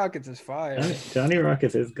 Johnny Rockets is fire. Johnny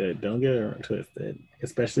Rockets is good. Don't get it twisted.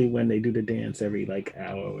 Especially when they do the dance every like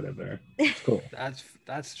hour or whatever. It's cool.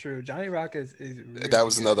 That's true. Johnny Rockets is really That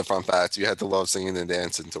was good. another fun fact. You had to love singing and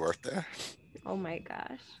dancing to work there. Oh my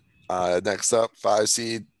gosh. Next up, 5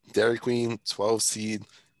 seed Dairy Queen, 12 seed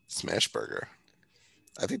Smash Burger.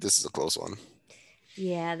 I think this is a close one.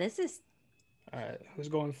 Yeah, this is All right, who's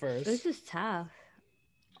going first? This is tough.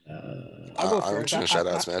 I'll go I'm first. just gonna shout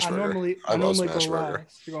out Smash Burger. I love normally Smash go Burger.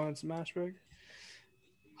 last. You're going Smash Burger.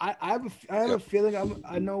 I have a feeling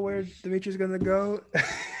I know where Dimitri's gonna go,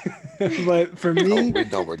 but for me, We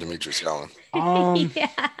know where Dimitri's going. Yeah.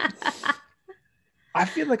 I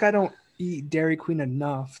feel like I don't eat Dairy Queen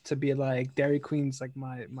enough to be like Dairy Queen's like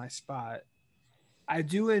my spot. I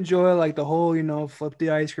do enjoy like the whole, flip the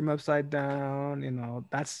ice cream upside down.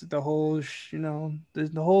 That's the whole, there's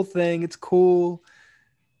the whole thing. It's cool.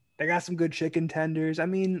 They got some good chicken tenders. I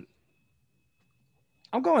mean,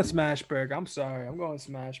 I'm going smash burger. I'm sorry. I'm going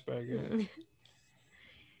smash burger.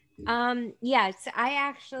 Yes, I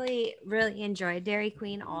actually really enjoyed Dairy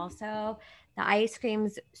Queen also. The ice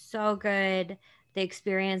cream's so good. The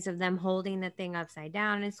experience of them holding the thing upside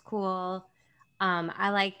down is cool. I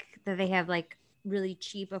like that they have like really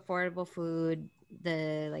cheap, affordable food.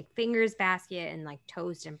 The like fingers basket and like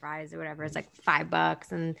toast and fries or whatever. It's like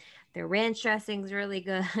 $5 and their ranch dressing's really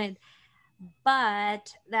good.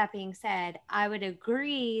 But that being said, I would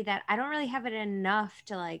agree that I don't really have it enough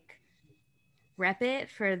to like rep it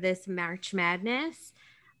for this March Madness.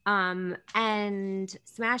 And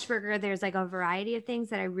Smash Burger, there's like a variety of things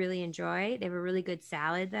that I really enjoy. They have a really good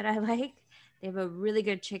salad that I like. They have a really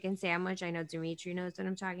good chicken sandwich. I know Dimitri knows what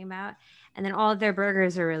I'm talking about. And then all of their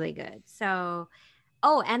burgers are really good. So,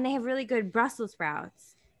 oh, and they have really good Brussels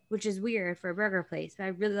sprouts, which is weird for a burger place, but I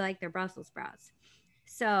really like their Brussels sprouts.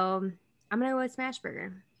 So I'm gonna go with Smash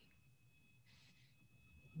Burger.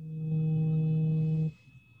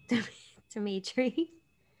 Dimitri.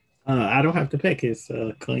 I don't have to pick. It's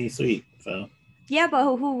clean sweep. So Yeah, but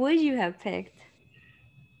who would you have picked?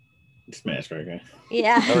 smash burger.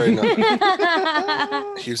 Yeah. I already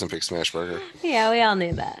know. Houston picked Smash Burger. Yeah, we all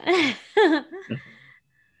knew that.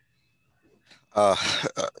 Uh,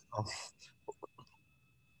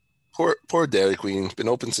 poor Dairy Queen. Been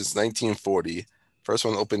open since 1940. First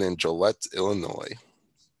one opened in Gillette, Illinois.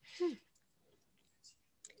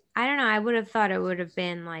 I don't know. I would have thought it would have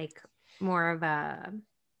been like more of a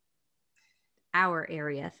our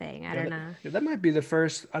area thing. I don't know. That might be the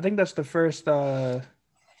first. I think that's the first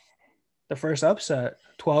upset.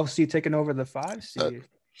 12 seed taking over the 5 seed.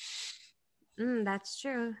 That's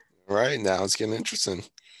true. Right, now it's getting interesting.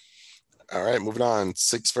 All right, moving on.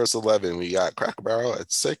 6 versus 11. We got Cracker Barrel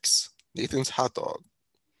at 6. Nathan's Hot Dog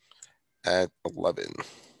at 11.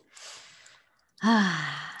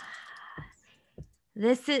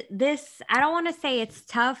 This I don't want to say it's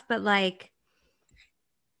tough, but like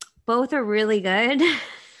both are really good.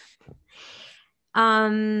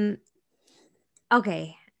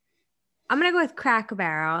 Okay. I'm gonna go with Cracker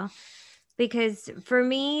Barrel because for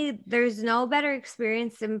me, there's no better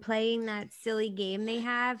experience than playing that silly game they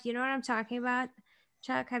have. You know what I'm talking about?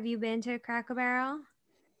 Chuck, have you been to Cracker Barrel?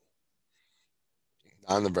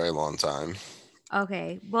 Not in a very long time.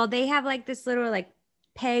 Okay. Well, they have like this little like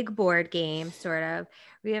pegboard game sort of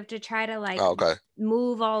where you have to try to like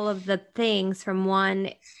move all of the things from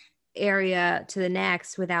one area to the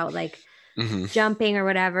next without like jumping or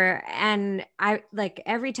whatever. And I like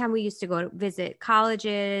every time we used to go to visit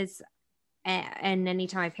colleges and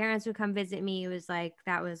anytime my parents would come visit me, it was like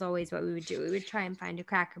that was always what we would do. We would try and find a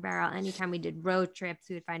Cracker Barrel. Anytime we did road trips,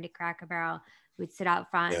 we would find a Cracker Barrel. We'd sit out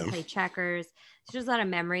front and play checkers. So there's a lot of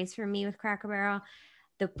memories for me with Cracker Barrel.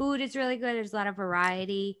 The food is really good. There's a lot of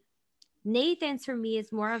variety. Nathan's for me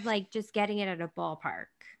is more of like just getting it at a ballpark.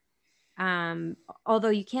 Although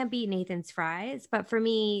you can't beat Nathan's fries, but for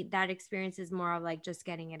me, that experience is more of like just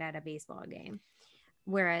getting it at a baseball game.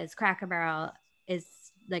 Whereas Cracker Barrel is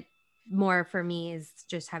like more for me is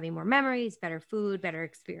just having more memories, better food, better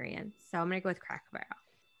experience. So I'm going to go with Cracker Barrel.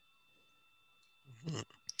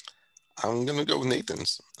 I'm going to go with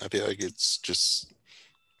Nathan's. I feel like it's just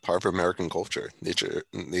part of American culture.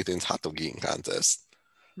 Nathan's hot dog eating contest.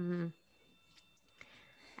 I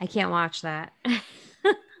can't watch that.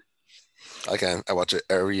 I can. I watch it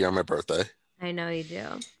every year on my birthday. I know you do.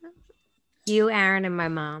 You, Aaron, and my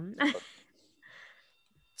mom.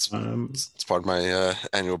 It's part of my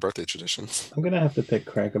annual birthday tradition. I'm gonna have to pick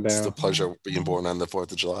Cracker Barrel. It's the pleasure of being born on the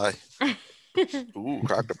 4th of July. Ooh,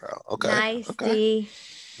 Cracker Barrel. Okay. Nice. Okay.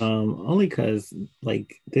 Only because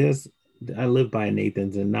like I live by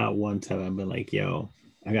Nathan's and not one time I've been like, yo,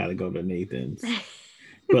 I gotta go to Nathan's.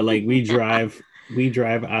 But like we drive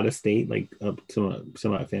out of state, like up to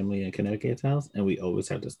my family in Connecticut's house, and we always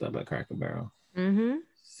have to stop at Cracker Barrel.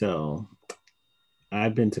 So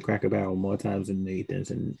I've been to Cracker Barrel more times than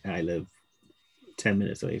Nathan's, and I live 10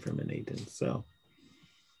 minutes away from the Nathan's. So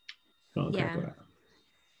Cracker Barrel.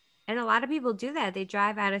 And a lot of people do that. They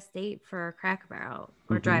drive out of state for Cracker Barrel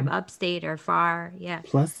or drive upstate or far. Yeah.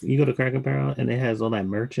 Plus, you go to Cracker Barrel and it has all that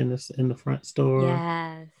merch in the front store.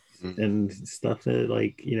 Yes. And stuff that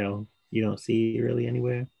like, you don't see really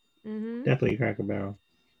anywhere. Definitely Cracker Barrel.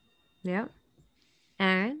 Yep.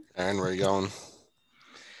 Aaron, where are you going?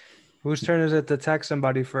 Whose turn is it to text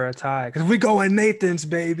somebody for a tie? Because we going Nathan's,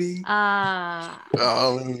 baby. We got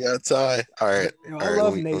a tie. All right.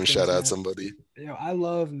 Let me shout out somebody. I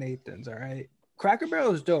love Nathan's. All right. Cracker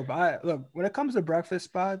Barrel is dope. Look, when it comes to breakfast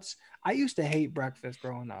spots, I used to hate breakfast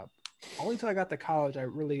growing up. Only until I got to college, I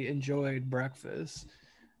really enjoyed breakfast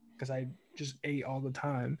because I just ate all the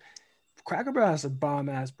time. Cracker Barrel has a bomb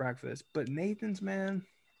ass breakfast, but Nathan's, man,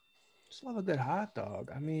 just love a good hot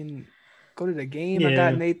dog. I mean, go to the game. I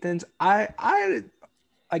got Yeah. Nathan's. I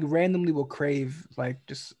like randomly will crave like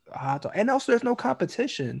just a hot dog, and also there's no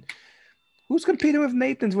competition. Who's competing with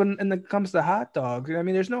Nathan's when it comes to hot dogs? I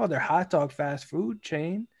mean, there's no other hot dog fast food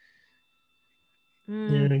chain.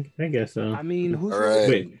 Mm. Yeah, I guess so. I mean, who's All really right.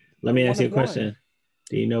 Wait, let me one ask you a of one? question.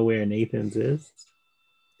 Do you know where Nathan's is?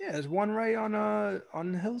 Yeah, there's one right on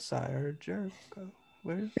the hillside or Jericho.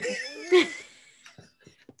 Where?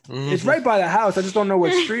 It's right by the house. I just don't know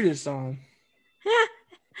what street it's on.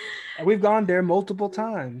 And we've gone there multiple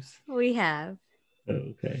times. We have. Oh,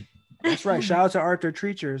 okay. That's right. Shout out to Arthur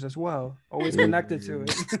Treachers as well. Always connected to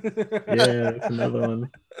it. Yeah, that's another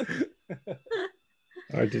one.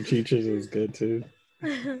 Arthur Teachers is good too.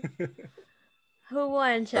 Who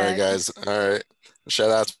won, Chuck? All right, guys. All right. Shout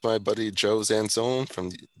out to my buddy Joe Zanzone from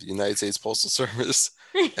the United States Postal Service,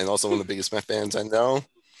 and also one of the biggest Met fans I know.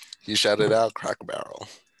 He shouted out Cracker Barrel.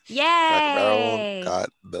 Yay! Cracker Barrel got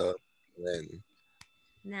the win.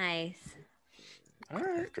 Nice. All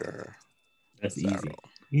right. Cracker That's Barrel.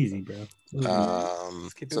 easy, bro.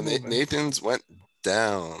 Keep it So moving. Nathan's went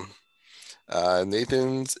down.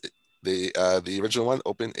 Nathan's the original one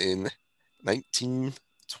opened in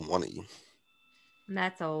 1920.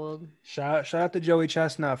 That's old. Shout out to Joey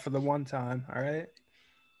Chestnut for the one time. All right.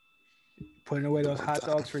 Putting away those one hot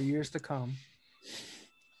time. dogs for years to come.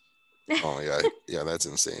 Oh my god, yeah, that's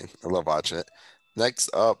insane. I love watching it. Next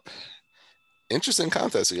up, interesting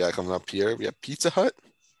contest we got coming up here. We have Pizza Hut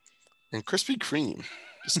and Krispy Kreme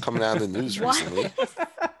just coming out in the news What? recently.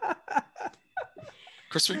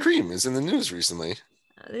 Krispy Kreme is in the news recently.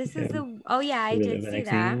 This Yeah. is the. Oh yeah, I With did the see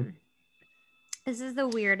that. vaccine. This is the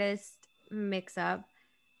weirdest mix-up.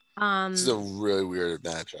 This is a really weird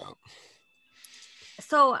matchup.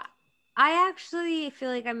 So I actually feel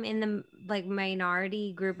like I'm in the like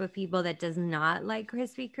minority group of people that does not like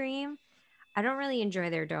Krispy Kreme. I don't really enjoy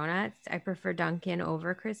their donuts. I prefer Dunkin'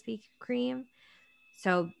 over Krispy Kreme.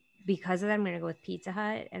 So because of that, I'm gonna go with Pizza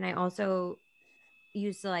Hut. And I also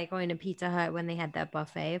used to like going to Pizza Hut when they had that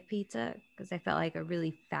buffet of pizza because I felt like a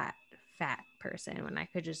really fat person when I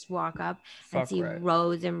could just walk up and Fuck see right.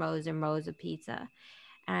 rows and rows and rows of pizza,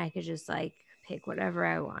 and I could just like pick whatever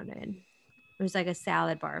I wanted. It was like a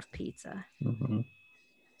salad bar of pizza. Mhm.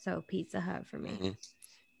 So Pizza Hut for me. Mhm.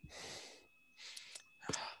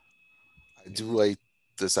 I do like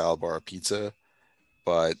the salad bar pizza,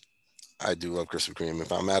 but I do love Krispy Kreme.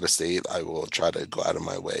 If I'm out of state, I will try to go out of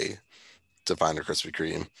my way to find a Krispy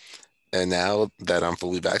Kreme. And now that I'm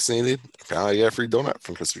fully vaccinated, apparently I get a free donut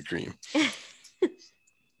from Krispy Kreme.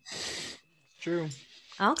 True.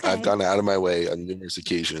 Okay. I've gone out of my way on numerous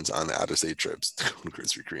occasions on out-of-state trips to go to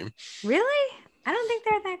Krispy Kreme. Really? I don't think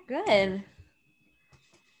they're that good.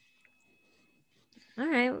 All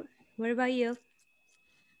right. What about you?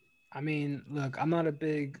 I mean, look, I'm not a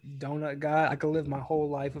big donut guy. I could live my whole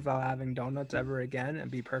life without having donuts ever again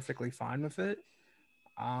and be perfectly fine with it.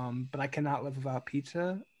 But I cannot live without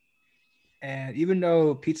pizza. And even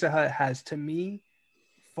though Pizza Hut has, to me,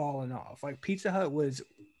 fallen off, like Pizza Hut was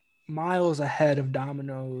miles ahead of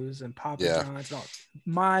Domino's and Papa Yeah. John's,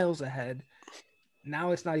 miles ahead.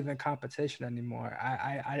 Now it's not even competition anymore.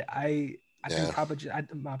 I Yeah.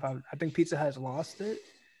 think Pizza Hut has lost it,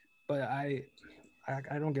 but I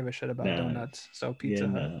don't give a shit about Nah. donuts. So Pizza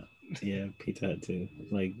Hut. Yeah, Pizza Hut too.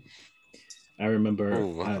 Like I remember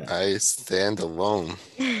Ooh, I stand alone.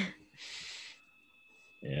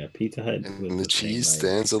 yeah, Pizza Hut And was the thing, cheese like,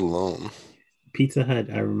 stands alone. Pizza Hut,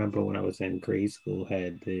 I remember when I was in grade school,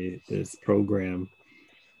 had this program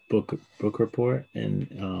book report, and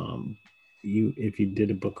you if you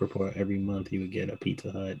did a book report every month, you would get a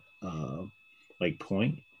Pizza Hut like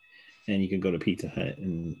point, and you could go to Pizza Hut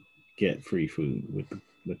and get free food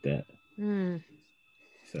with that.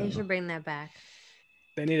 So They should bring that back.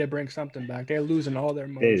 They need to bring something back. They're losing all their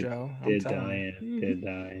They- mojo. they're I'm telling you. dying. They're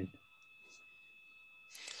dying.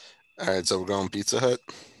 All right, so we're going Pizza Hut.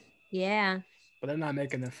 Yeah. But they're not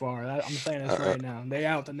making it far. I'm saying this Uh-uh. right now. They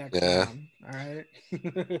out the next Yeah. round. All right.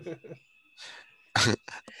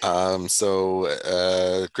 So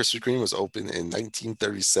Krispy Kreme was opened in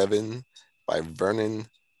 1937 by Vernon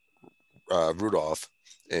Rudolph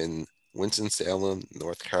in Winston-Salem,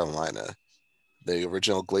 North Carolina. The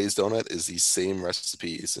original glazed donut is the same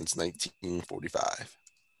recipe since 1945.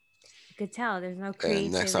 You could tell there's no And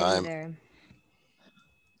creativity there.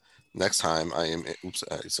 Next time I am, oops,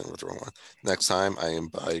 I sent the wrong one. Next time I am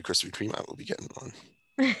by Krispy Kreme, I will be getting one.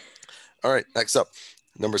 All right, next up,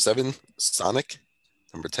 number 7, Sonic.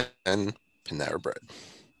 Number 10, Panera Bread.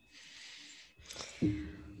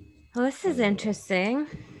 Well, this is interesting.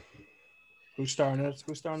 Who's starting us?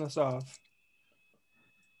 Who's starting us off?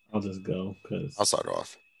 I'll just go because I'll start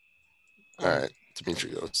off. All right,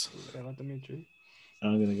 Dimitri goes. Okay, let Dimitri.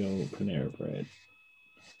 I'm gonna go Panera Bread.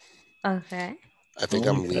 Okay. I think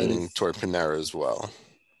Only I'm leaning 'cause- toward Panera as well.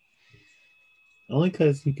 Only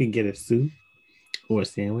because you can get a soup or a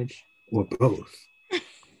sandwich or both.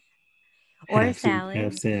 Or a Half soup, salad.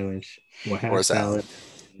 half sandwich, or half Or a salad.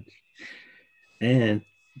 And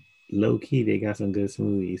low key, they got some good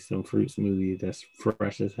smoothies, some fruit smoothies that's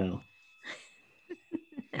fresh as hell.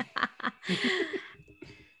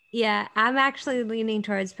 Yeah, I'm actually leaning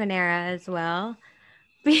towards Panera as well.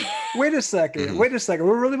 Wait a second. Mhm. Wait a second.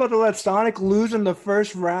 We're really about to let Sonic lose in the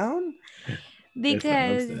first round?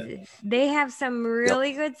 Because That's what I'm saying. they have some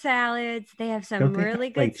really good salads. They have some Don't they really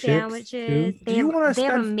have, good like, chips, sandwiches. too? Do you wanna They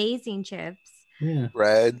have spend- amazing chips. Yeah.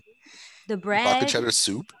 Bread, The vodka bread. cheddar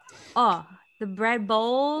soup. Oh, the bread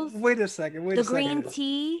bowls. Wait a second. Wait The a second. green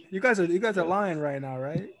tea. You guys are lying right now,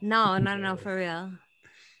 right? No, for real.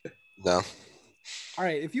 No, All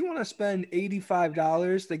right. If you want to spend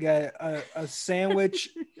 $85 to get a sandwich,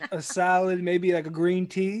 a salad, maybe like a green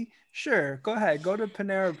tea, sure. Go ahead. Go to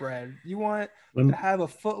Panera Bread. You want Let to me, have a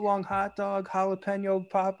foot-long hot dog, jalapeno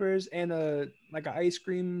poppers, and an ice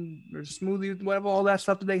cream or smoothie, whatever, all that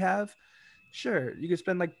stuff that they have. Sure, you can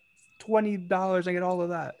spend like $20 and get all of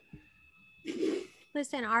that.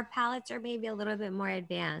 Listen, our palates are maybe a little bit more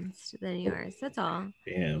advanced than yours. That's all.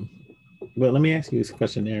 damn. But let me ask you this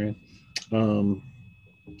question, Aaron.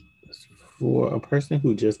 For a person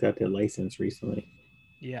who just got their license recently,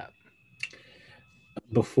 Yeah.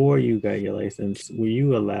 before you got your license, were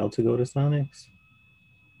you allowed to go to Sonic's?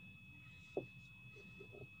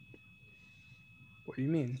 What do you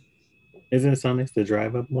mean? Isn't Sonic's the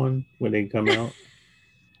drive up one where they come out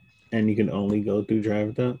and you can only go through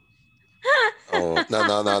drive up? oh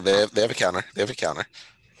no. They have a counter. They have a counter.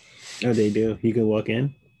 Oh, they do. You can walk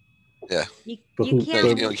in. You, But you who- No,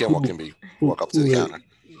 can't. you can't walk in, but you walk up to the really, counter.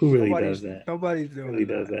 Who really Nobody's- does that? Nobody's Who doing really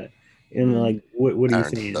that. does that? And like, what are you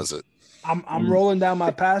Aaron saying? does it. I'm rolling down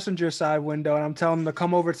my passenger side window and I'm telling them to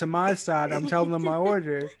come over to my side. I'm telling them my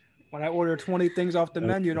order. When I order 20 things off the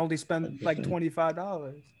menu and only spend like $25.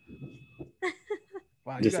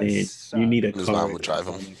 Wow, you Just guys saying, suck. you need a His car. mom would drive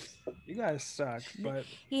him. Sonic's. You guys suck. But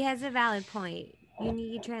He has a valid point. You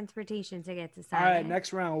need transportation to get to all Sonic. right,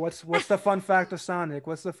 next round. What's the fun fact of Sonic?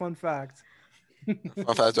 What's the fun fact?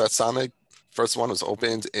 Fun fact about Sonic: first one was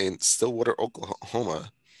opened in Stillwater,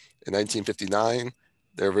 Oklahoma, in 1959.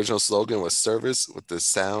 Their original slogan was "Service with the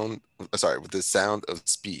sound." With the sound of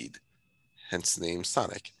speed. Hence the name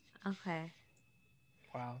Sonic. Okay.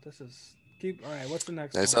 Wow, this is keep. All right, what's the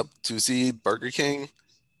next Next one? up, 2 seed Burger King.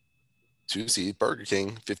 2 seed Burger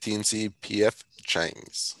King. 15 seed PF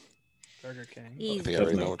Chang's. Burger King. I Easy. think I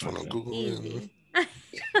already That's know which one I'm not googling. Easy.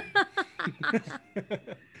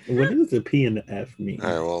 What does the P and the F mean?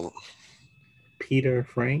 All right, Peter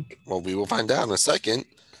Frank. well, we will find out in a second.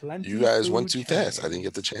 Plenty You guys Food went too fast. I Chain. didn't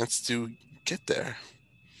get the chance to get there.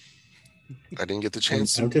 I didn't get the I'm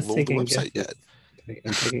chance to just load the taking website guesses. yet.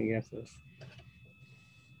 I'm taking guesses.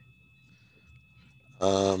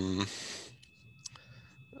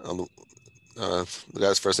 The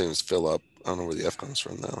guy's first name is Philip. I don't know where the F comes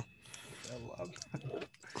from now.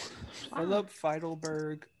 Philip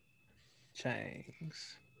Feidelberg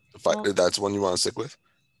Changs. Well- That's one you want to stick with?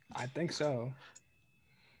 I think so.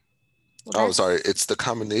 Well, Oh, that's- sorry. It's the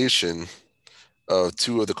combination of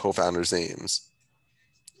two of the co-founders' names,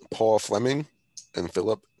 Paul Fleming and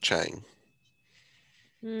Philip Chang.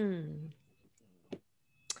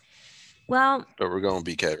 Well, But we're going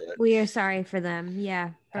BK, right? we are sorry for them.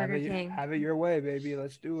 Yeah, Burger King. Have it your way, baby.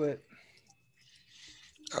 Let's do it.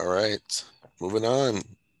 All right. Moving on.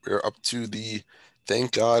 We're up to the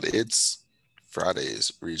Thank God It's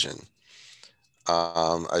Fridays region.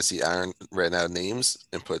 I see Aaron ran out of names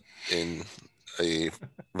and put in a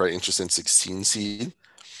very interesting 16 seed.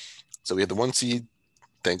 So we have the 1 seed,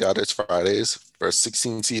 Thank God It's Fridays, versus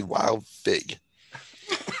 16 seed Wild Fig.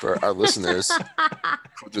 For our listeners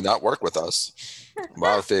who do not work with us,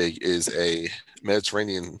 Wild Fig is a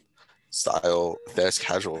Mediterranean style fast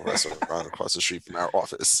casual restaurant across the street from our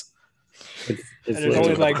office. It's And there's like-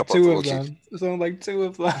 only a like couple two of of them. There's only like two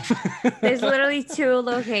of them. There's literally 2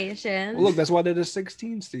 locations. Well, look, that's why they're the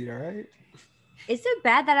 16 seed, all right? Is it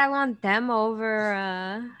bad that I want them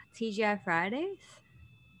over TGI Fridays?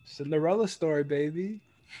 Cinderella story, baby.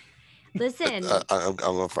 Listen, I'm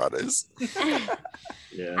on Fridays.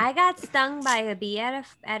 Yeah. I got stung by a bee at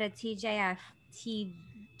a TGI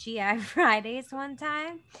Fridays one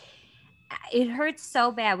time. It hurts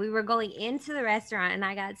so bad. We were going into the restaurant and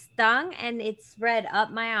I got stung and it spread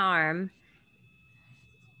up my arm.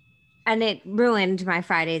 And it ruined my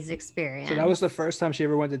Friday's experience. So that was the first time she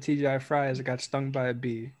ever went to TGI Fridays and got stung by a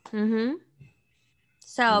bee. Mm-hmm.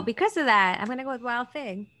 So because of that, I'm gonna go with Wild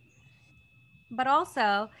Fig. But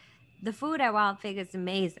also, the food at Wild Fig is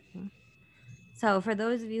amazing. So for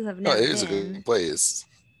those of you who have never it is a been, good place.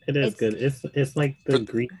 It is good. It's like the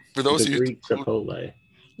Greek For those the of you Greek Chipotle.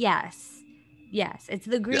 yes, it's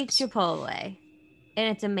the Greek Yes. Chipotle, and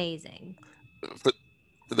it's amazing. For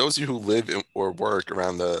those of you who live or work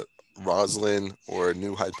around the Roslyn or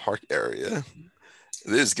New Hyde Park area,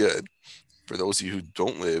 it is good. For those of you who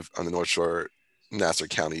don't live on the North Shore, Nassau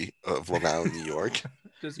County of Long Island, New York,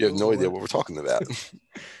 Just you have no Google idea it. what we're talking about.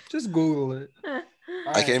 Just Google it.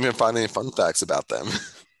 I can't even find any fun facts about them.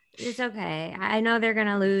 It's okay. I know they're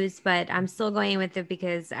gonna lose, but I'm still going with it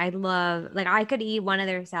because I love. Like I could eat one of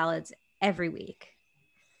their salads every week.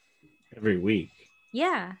 Every week.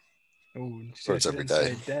 Yeah. Oh, So it's every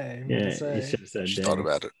day. Day. Yeah, you Say. should have said She day. thought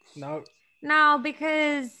about it. No, No,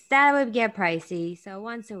 because that would get pricey. So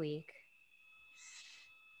once a week.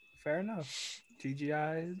 fair enough.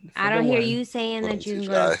 TGI. I don't hear you saying Well, that you can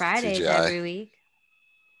go to TGI, Fridays TGI. every week.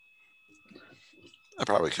 I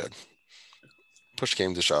probably could. Push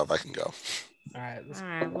came to shove, I can go. All right. All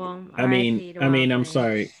right. Well, I mean, RIP to Wild I'm Fig.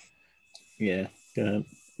 sorry. Yeah, go ahead.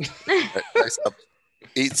 Right, next up,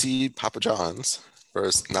 8 seed Papa John's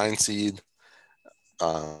versus 9 seed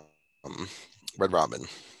Red Robin.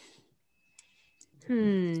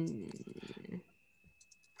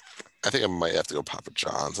 I think I might have to go Papa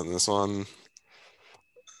John's on this one.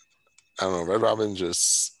 I don't know. Red Robin I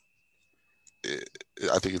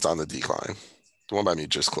think it's on the decline. The one by me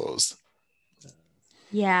just closed.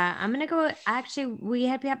 Yeah, I'm gonna go. Actually, we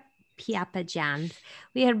had Papa John's.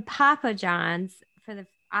 We had Papa John's for the.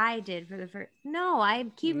 I did for the first. No, I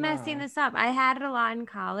keep messing No. this up. I had it a lot in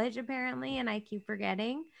college apparently, and I keep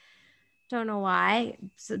forgetting. Don't know why,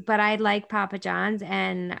 but I like Papa John's,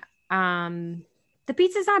 and the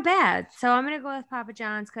pizza's not bad. So I'm gonna go with Papa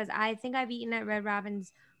John's because I think I've eaten at Red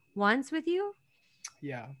Robin's once with you,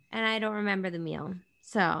 Yeah. and I don't remember the meal.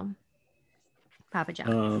 So Papa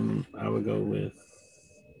John's. I would go with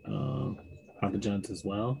Papa John's as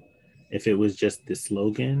well. If it was just the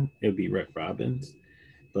slogan, it would be Red Robin's,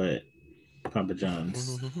 but Papa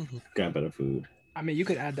John's got better food. I mean, you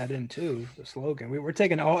could add that in too. The slogan. We're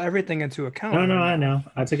taking everything into account. No, right I now. know.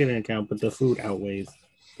 I took it into account, but the food outweighs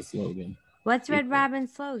the slogan. What's Red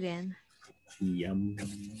Robin's slogan? Yum.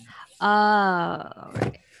 Oh,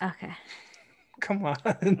 right. Okay. Come on.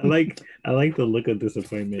 I like the look of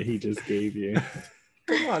disappointment he just gave you.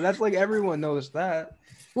 Come on. That's like everyone knows that.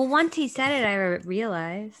 Well, once he said it, I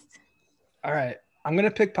realized. All right. I'm gonna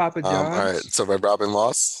pick Papa John's. All right. So Red Robin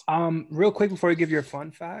lost. Real quick before you give your fun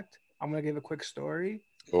fact, I'm gonna give a quick story.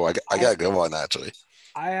 Oh, I got a good one actually.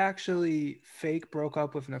 I actually fake broke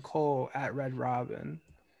up with Nicole at Red Robin.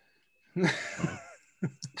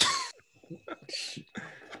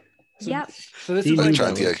 Yep. So this He is knew like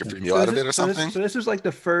Trying to get a free meal out of it or something. So this was like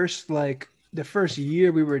the first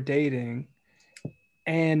year we were dating,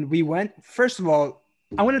 and we went. First of all,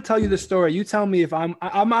 I want to tell you the story. You tell me if I'm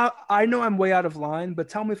out. I know I'm way out of line, but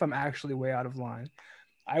tell me if I'm actually way out of line.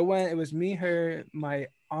 I went. It was me, her, my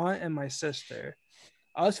aunt, and my sister.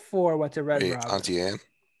 Us four went to Red Hey, Robin. Auntie Anne.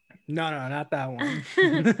 No, not that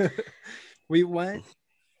one. We went,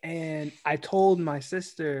 and I told my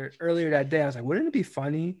sister earlier that day. I was like, "Wouldn't it be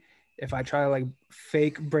funny if I try to like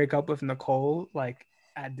fake break up with Nicole like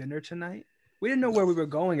at dinner tonight?" We didn't know where we were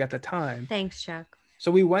going at the time. Thanks, Chuck.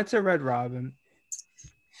 So we went to Red Robin,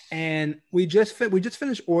 and we just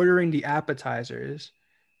finished ordering the appetizers,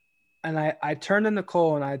 and I turned to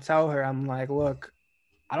Nicole and I tell her, I'm like, "Look,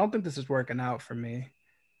 I don't think this is working out for me.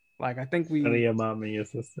 Like, I think we What are your mom and your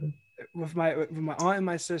sister? with my aunt and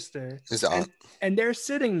my sister, Is the aunt? and they're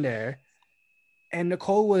sitting there, and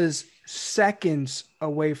Nicole was seconds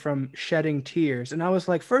away from shedding tears. And I was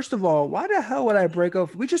like, first of all, why the hell would I break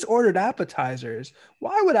up? We just ordered appetizers.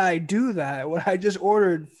 Why would I do that when I just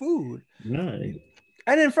ordered food? No.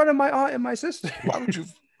 And in front of my aunt and my sister. Why would you?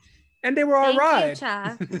 And they were all Thank right. you,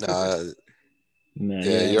 Chuck. Nah, No,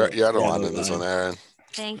 yeah, you're out of line of in this one, Aaron.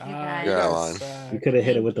 Thank you, Ah, guys. You're out of line. yes, You could have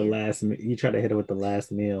hit it Thank with the you. last. You tried to hit it with the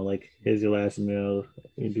last meal. Like, here's your last meal.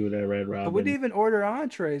 You do that Red Robin. But we didn't even order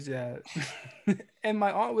entrees yet. And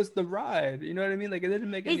my aunt was the ride. You know what I mean? Like, it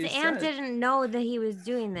didn't make any His sense. aunt didn't know that he was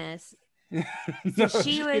doing this. No, So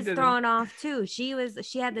she was didn't. thrown off too. She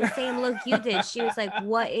had the same look you did. She was like,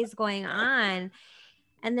 "What is going on?"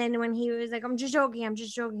 And then when he was like, I'm just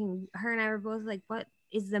joking. Her and I were both like, "What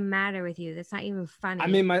is the matter with you? That's not even funny." I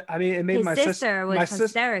mean, it made his my sister was my sister.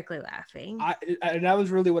 hysterically laughing. And that was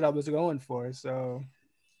really what I was going for. So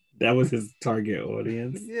That was his target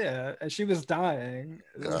audience. Yeah, and she was dying.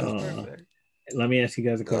 It was perfect. Let me ask you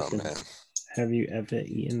guys a Oh question. man. Have you ever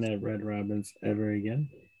eaten at Red Robin's ever again?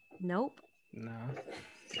 Nope. No.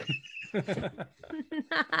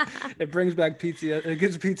 It brings back PTSD. It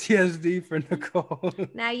gives PTSD for Nicole.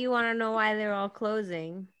 Now you want to know why they're all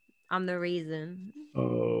closing. I'm the reason.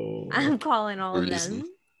 Oh. I'm calling all of Reason.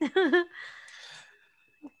 them.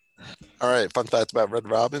 All right, fun fact about Red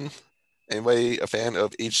Robin. Anybody a fan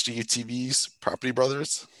of HGTV's Property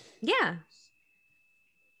Brothers? Yeah.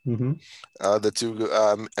 Mm-hmm. The two,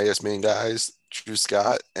 I guess, main guys, Drew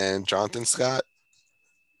Scott and Jonathan Scott,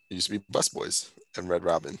 used to be busboys in Red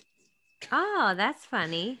Robin. Oh, that's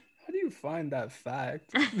funny. How do you find that fact?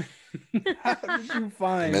 How did you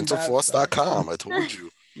find that fact? Mentalfloss.com. I told you.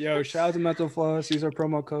 Yo, shout out to Mental Floss. Use our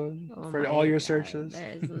promo code for all your searches.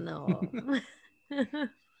 There's no.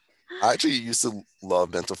 I actually used to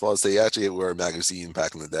love Mental Floss. They actually were a magazine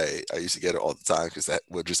back in the day. I used to get it all the time because that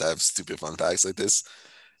would just have stupid fun facts like this.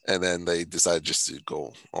 And then they decided just to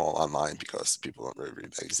go all online because people don't really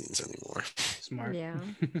read magazines anymore. Smart. Yeah.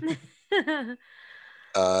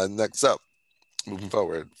 Next up, moving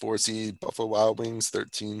forward, 4 seed Buffalo Wild Wings,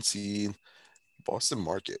 13 seed Boston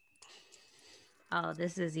Market. Oh,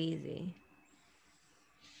 this is easy.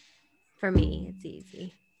 For me, it's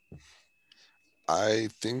easy. I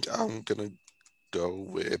think I'm gonna go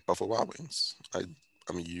with Buffalo Wild Wings. I'm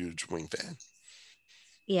a huge wing fan.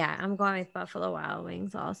 Yeah, I'm going with Buffalo Wild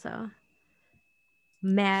Wings also.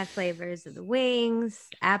 Mad flavors of the wings,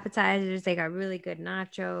 appetizers. They got really good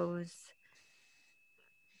nachos.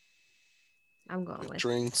 I'm going with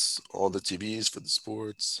drinks, all the TVs for the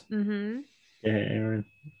sports. Mm-hmm. Yeah, Aaron.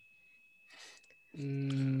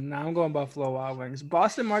 Nah, I'm going Buffalo Wild Wings.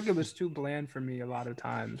 Boston Market was too bland for me a lot of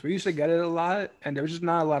times. We used to get it a lot, and there was just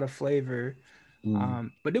not a lot of flavor.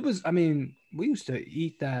 But it was, I mean, we used to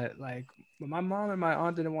eat that. Like, when my mom and my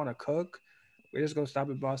aunt didn't want to cook, we just go stop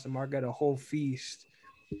at Boston Market, a whole feast.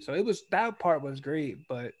 So it was, that part was great,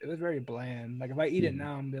 but it was very bland. Like, if I eat it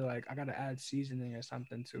now, I'm be like, I gotta add seasoning or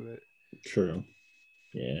something to it. True.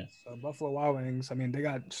 Yeah. So Buffalo Wild Wings, I mean, they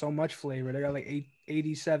got so much flavor. They got like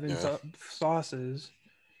 87 sauces.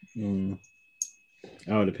 I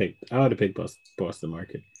would have picked Boston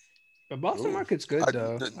Market. But Boston Market's good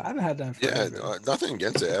though. I haven't had that in forever. Yeah, nothing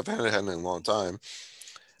against it. I haven't had it in a long time.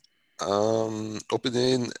 Opened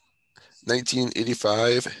in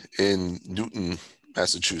 1985 in Newton,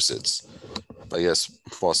 Massachusetts. But yes,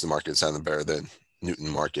 Boston Market sounded better than Newton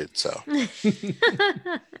Market, so you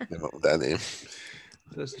know that name.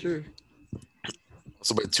 That's true.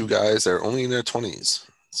 Also by two guys that are only in their 20s.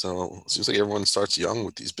 So it seems like everyone starts young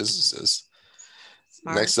with these businesses.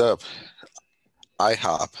 Smart. Next up,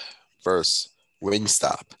 IHOP versus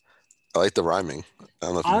Wingstop. I like the rhyming. I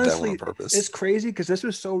don't know if you did that one on purpose. It's crazy because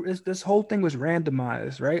this whole thing was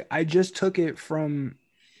randomized, right? I just took it from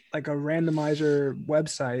like a randomizer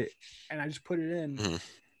website and I just put it in. Mhm.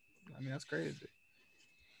 I mean, that's crazy.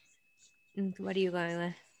 What are you going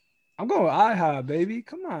with? I'm going with IHOP, baby.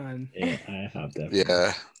 Come on. Yeah, IHOP definitely.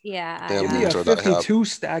 Yeah. Yeah. Give me a 52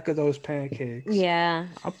 stack of those pancakes. Yeah.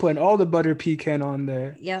 I'm putting all the butter pecan on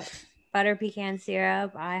there. Yep. Butter pecan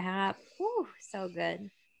syrup, IHOP. Woo, so good.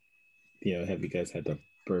 Yo, have you guys had the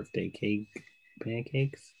birthday cake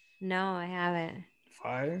pancakes? No, I haven't.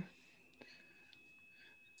 Fire.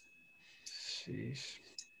 Sheesh.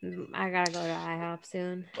 I gotta go to IHOP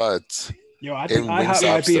soon. But Yo, I think IHOP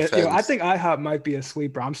might be. I think IHOP might be a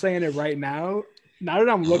sleeper. I'm saying it right now. Now that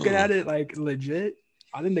I'm looking at it, like legit,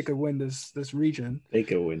 I think they could win this region. They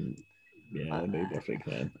could win. Yeah, they definitely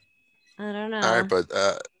can. I don't know. all right, but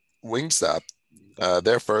Wingstop,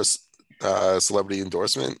 their first celebrity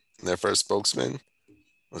endorsement, their first spokesman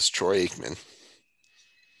was Troy Aikman.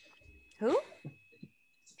 Who?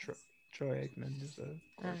 Troy Aikman is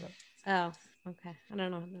Oh, okay. I don't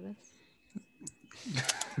know who that is.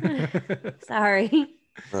 Sorry.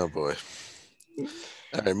 Oh boy. All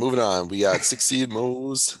right, moving on. We got 6 seed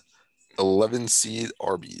Moe's, 11 seed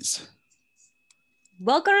Arby's.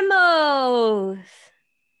 Welcome to Moe's.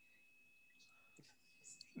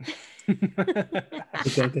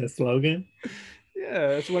 Is that their slogan? Yeah,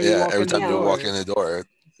 that's when you walk every in time the you door. walk in the door.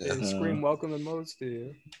 They Yeah. scream "Welcome to Moe's" to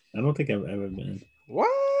you. I don't think I've ever been. What?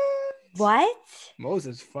 Moe's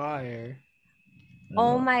is fire.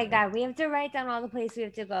 Oh my God. We have to write down all the places we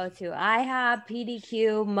have to go to. IHOP,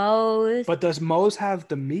 PDQ, Moe's. But does Moe's have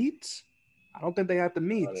the meats? I don't think they have the No,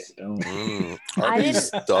 they meats. don't.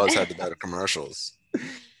 Arby's does have the better commercials.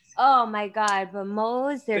 Oh my God. But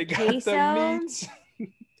Moe's, their They got queso. the meats.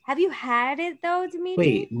 Have you had it though, Dimitri?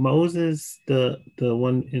 Wait, Moses, the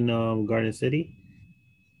one in Garden City?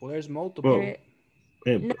 Well, there's multiple. Bro.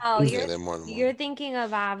 No, Yeah, they're more than you're one. thinking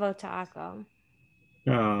of Avo Taco.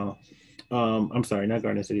 No. I'm sorry, not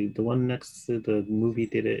Garden City. The one next to the movie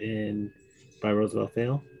theater in by Roosevelt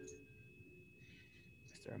Field.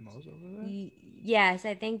 Is there a Moe's over there? Yes,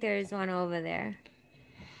 I think there's one over there.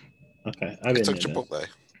 Okay, I've It's been like there. Then. Chipotle.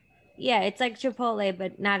 Yeah, it's like Chipotle,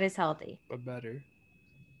 but not as healthy. But better.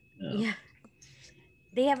 No. Yeah.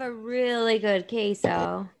 They have a really good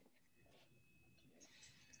queso.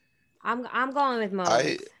 I'm going with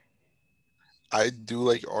Moe's. I do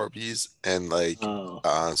like Arby's, and like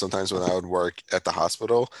Oh, sometimes when I would work at the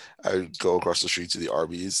hospital, I would go across the street to the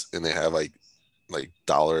Arby's, and they have like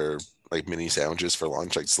dollar like mini sandwiches for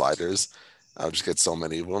lunch, like sliders. I'll just get so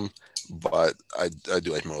many of them, but I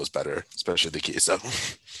do like Moe's better, especially the queso.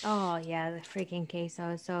 Oh yeah, the freaking queso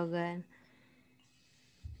is so good.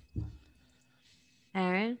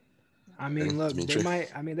 Aaron? I mean, look, Dimitri?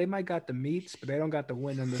 they might got the meats, but they don't got the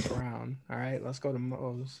win in this round. All right, let's go to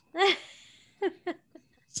Moe's.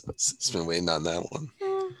 It's been waiting on that one.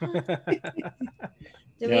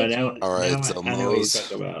 yeah. Now, All right, now so I know what you're Moe's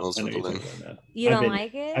talking about. Moe's I know what you're Brooklyn. talking about now. You don't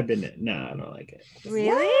like it? I've been there. Nah, I don't like it.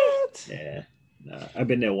 Really? Yeah, nah, I've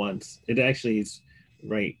been there once. It actually is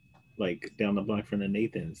right, like down the block from the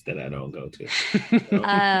Nathan's that I don't go to.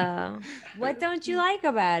 So, What don't you like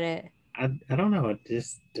about it? I don't know. I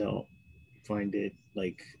just don't find it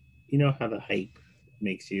like how the hype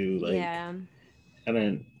makes you like. Yeah. And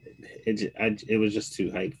then it was just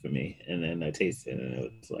too hype for me, and then I tasted it, and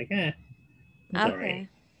it was like, it's all right. Okay.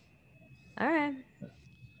 All right.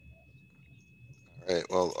 All right,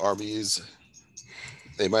 well, Arby's,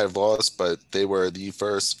 they might have lost, but they were the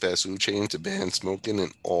first fast food chain to ban smoking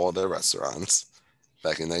in all their restaurants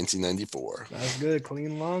back in 1994. That's good.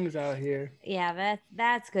 Clean lungs out here. Yeah,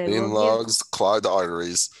 that's good. Clean logs, clogged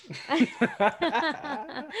arteries.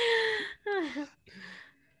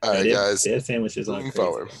 All right, guys. Their sandwiches are Moving crazy.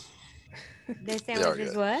 forward. Their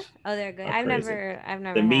sandwiches what? Oh, they're good. Are I've crazy.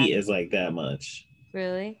 never The meat had is like that much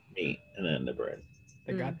really. meat, and then the bread.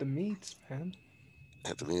 They got the meats, man.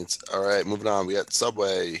 At the meats. All right, moving on. We got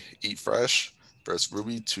Subway Eat Fresh versus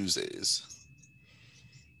Ruby Tuesdays.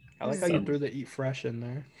 I like how you threw the Eat Fresh in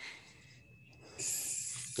there.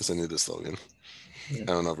 Because I knew the slogan. Yeah. I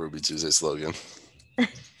don't know Ruby Tuesday slogan.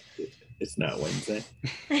 It's not Wednesday.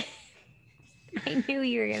 I knew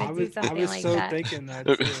you were gonna do something I was like so that. thinking that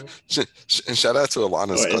too. And shout out to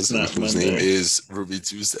Alana's it's cousin, not whose Monday. name is Ruby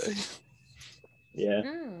Tuesday. Yeah,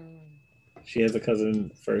 she has a cousin,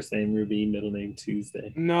 first name Ruby, middle name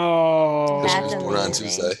Tuesday. No. She That's was born on amazing.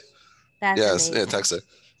 Tuesday. That's Yes, amazing. yeah, text her.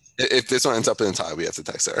 If this one ends up in a tie, we have to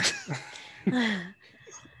text her.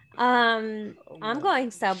 I'm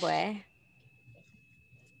going Subway.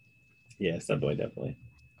 Yeah, Subway definitely.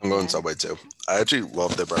 I'm going Yeah. Subway too. I actually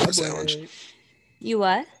love their breakfast sandwich. You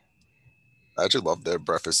what? I actually love their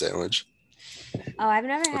breakfast sandwich. Oh, I've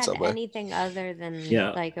never had Subway? anything other than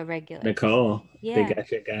Yeah. like a regular. Nicole, Yeah. they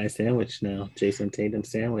got your guy sandwich now. Jason Tatum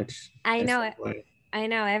sandwich. I at know it. Subway. I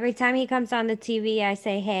know. Every time he comes on the TV, I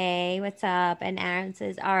say, "Hey, what's up?" And Aaron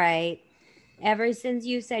says, "All right." Ever since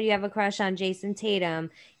you said you have a crush on Jason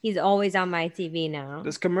Tatum, he's always on my TV now.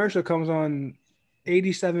 This commercial comes on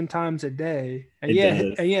 87 times a day. And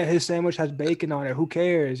It does. his sandwich has bacon on it. Who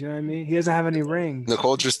cares? You know what I mean? He doesn't have any rings.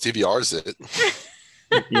 Nicole just DVRs it.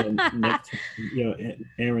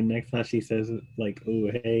 Aaron, next time she says like, "Oh,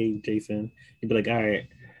 hey, Jason," you'd be like, "All right,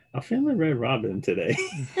 I'm feeling Red Robin today."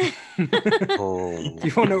 Oh.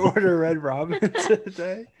 You want to order Red Robin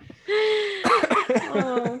today?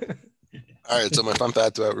 Oh. All right, so my fun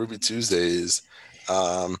fact about Ruby Tuesday is,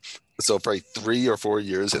 so for like 3 or 4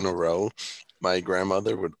 years in a row, my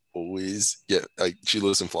grandmother would always get, like, she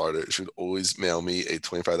lives in Florida, she would always mail me a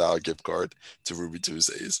 $25 gift card to Ruby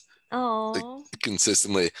Tuesdays, Oh.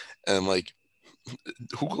 consistently. And I'm like,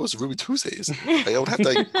 who goes to Ruby Tuesdays? Like, I would have to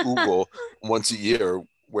like Google once a year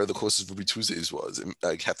where the closest Ruby Tuesdays was, and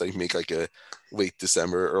like have to like, make like a late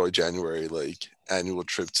December, early January like annual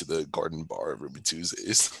trip to the Garden Bar of Ruby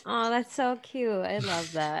Tuesdays. Oh, that's so cute. I love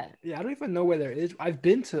that. Yeah, I don't even know where there is. I've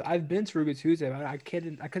been to Ruby Tuesday, but I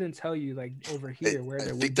couldn't tell you like over here where I there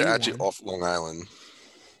think would they're be actually one. off Long Island.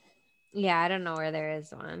 Yeah, I don't know where there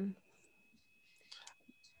is one.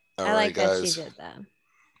 All I right, like that guys. she did that.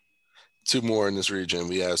 2 more in this region.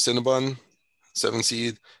 We have Cinnabon, 7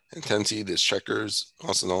 seed, and 10 seed is Checkers,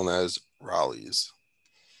 also known as Raleigh's.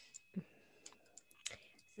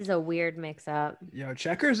 This is a weird mix-up. Yo,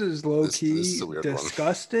 Checkers is low This key is a weird one.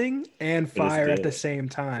 disgusting and it's fire at good. the same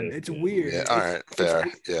time. It's It's good. weird. Yeah, all right, fair.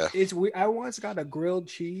 Yeah. It's weird. I once got a grilled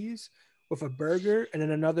cheese with a burger and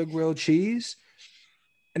then another grilled cheese,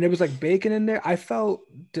 and there was like bacon in there. I felt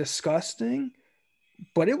disgusting,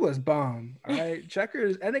 but it was bomb. All right,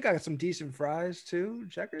 Checkers, and they got some decent fries too.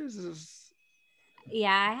 Checkers is Yeah,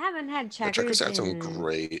 I haven't had The Checkers Checkers had some in.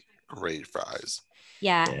 great fries.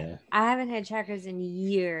 Yeah, Yeah. I haven't had Checkers in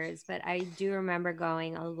years, but I do remember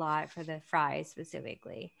going a lot for the fries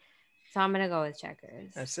specifically. So I'm gonna go with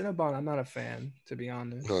Checkers. at Cinnabon. I'm not a fan, to be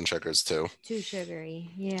honest. Going Checkers too. Too sugary.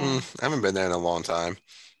 Yeah. I haven't been there in a long time.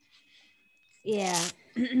 Yeah.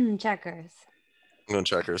 Checkers. Going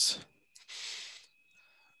Checkers.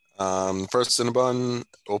 First Cinnabon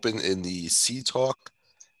opened in the Sea Talk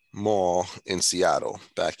Mall in Seattle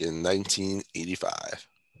back in 1985.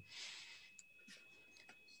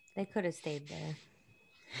 They could have stayed there.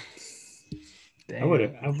 Damn.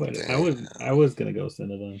 I was gonna go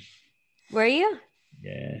Cinnabon. Were you?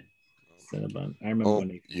 Yeah, Cinnabon. I remember when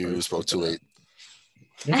they you first spoke too opened late.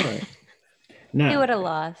 up. That's all right. No, He would have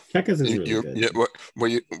lost. Checkers is really good. Yeah, were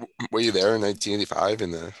you there in 1985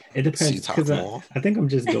 in the It depends Sea Talk because Mall? I think I'm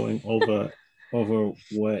just going over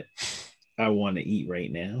what I want to eat right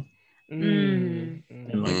now, and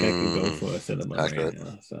like I can go for a Cinnabon Accurate. right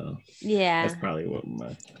now. So Yeah. that's probably what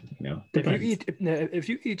my If depends. if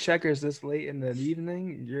you eat Checkers this late in the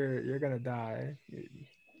evening, you're gonna die.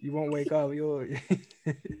 You won't wake up. You're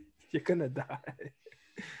gonna die.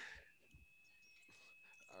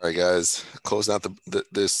 All right, guys, closing out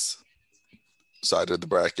this side of the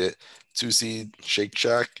bracket. 2 seed Shake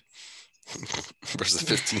Shack versus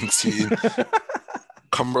 15 seed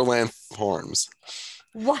Cumberland Farms.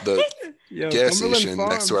 What? The Yo, gas Cumberland station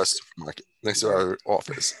next to our supermarket, next to our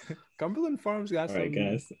office. Cumberland Farms got All some right,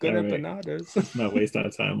 guys. good All right. empanadas. Let's not waste our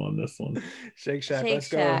time on this one. Shake Shack, Shake let's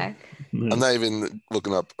Shack. I'm not even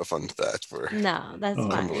looking up a fun fact for. No, that's Oh.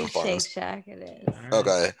 fine. Cumberland Shake Farms. Shack it is. go. All right.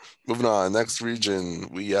 Okay, moving on. Next region,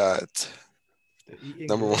 we got The eating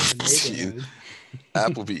number girl 1 in the seed neighborhood.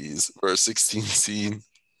 Applebee's versus 16 seed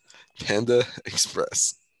Panda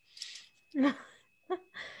Express.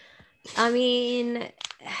 I mean,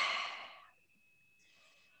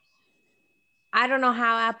 I don't know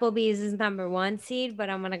how Applebee's is number 1 seed, but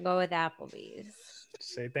I'm gonna go with Applebee's.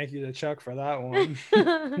 Say thank you to Chuck for that one.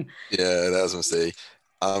 Yeah, that was a mistake.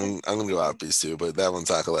 I'm gonna go Applebee's too, but that one's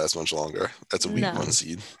not gonna last much longer. That's a week No. 1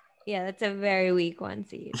 seed. Yeah, that's a very weak 1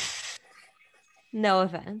 seed. No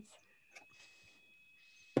offense.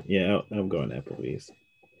 Yeah, I'm going Applebee's.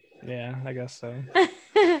 Yeah, I guess so.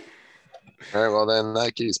 All right, well then in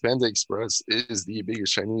that case, Panda Express is the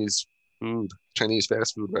biggest Chinese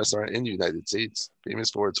fast food restaurant in the United States, famous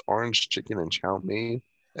for its orange chicken and chow mein.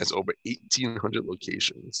 Has over 1,800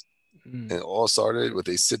 locations. And it all started with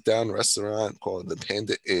a sit-down restaurant called the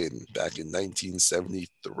Panda Inn back in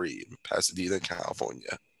 1973 in Pasadena,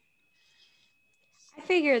 California. I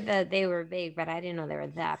figured that they were big, but I didn't know they were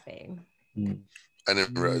that big. I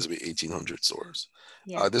didn't realize it'd be 1,800 stores.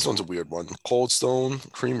 Yeah. This one's a weird one. Cold Stone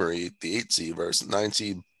Creamery, the 8 seed versus 9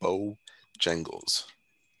 seed Bojangles.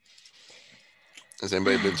 Has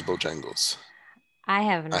anybody been to Bojangles? I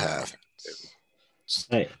have not. I have.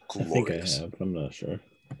 I think I Glorious. have. I'm not sure.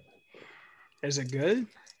 Is it good?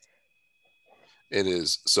 It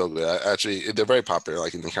is so good. Actually, they're very popular,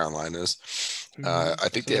 like in the Carolinas. I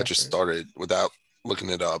think they actually started, without looking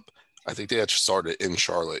it up, I think they actually started in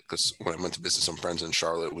Charlotte, because when I went to visit some friends in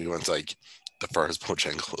Charlotte, we went to like the first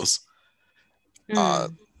Bojangles.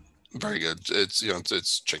 Mm. Very good. It's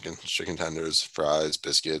it's chicken tenders, fries,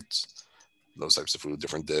 biscuits, those types of food,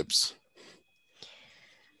 different dips.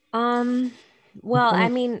 Well, I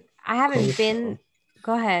mean, I haven't Cold been. Stone.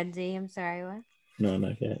 Go ahead, Z. I'm sorry. What? No,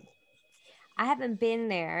 not yet. I haven't been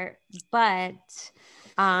there, but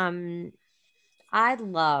I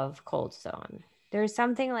love Cold Stone. There's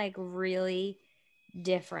something like really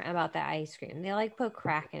different about the ice cream. They like put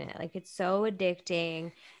crack in it. Like it's so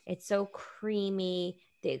addicting. It's so creamy.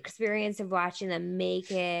 The experience of watching them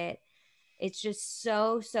make it, it's just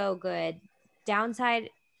so good. Downside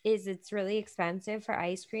is it's really expensive for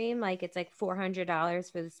ice cream. Like it's like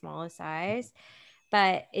 $400 for the smallest size,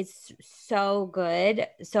 but it's so good.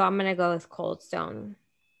 So I'm gonna go with Cold Stone.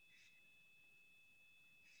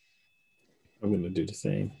 I'm gonna do the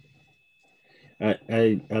same.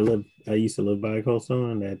 I used to live by a Cold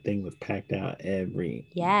Stone, and that thing was packed out every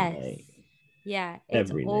Yes. night. Yeah, it's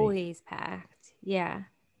Every night. always packed. Yeah.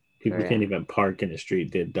 People For can't real. even park in the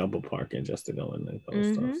street. They're double parking just to go in the Cold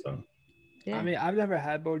Stone. Mhm. So Yeah. I mean, I've never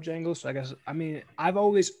had Bojangles, so I guess I've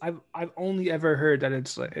only ever heard that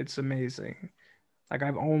it's amazing. Like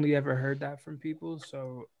I've only ever heard that from people,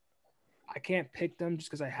 so I can't pick them just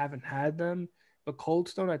because I haven't had them. But Cold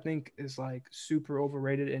Stone, I think, is like super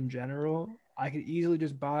overrated in general. I could easily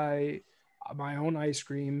just buy my own ice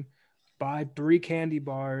cream, buy 3 candy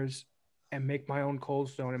bars, and make my own Cold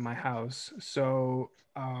Stone in my house. So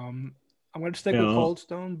I'm gonna stick with No. Cold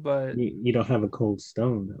Stone, but You don't have a Cold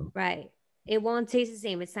Stone though. Right. It won't taste the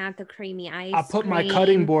same. It's not the creamy ice. I'll put my cream.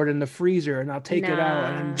 cutting board in the freezer and I'll take it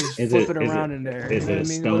out and Nah. just Is flip it- it is around it- in there. Is You know it what a I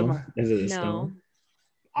mean? What am stone? Is it a No. stone?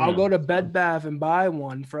 I'll No. go to Bed Bath and buy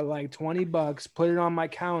one for like $20, put it on my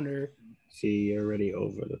counter. See, you're already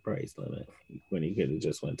over the price limit when you could have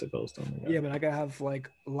just went to Cold Stone. Yeah, but I gotta have like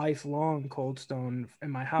lifelong Cold Stone in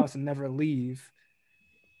my house and never leave.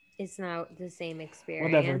 It's not the same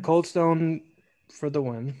experience. Whatever. Cold Stone for the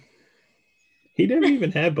win. He never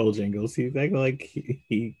even had Bojangles. He's acting like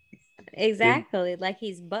he Exactly. Like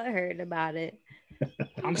he's butthurt about it.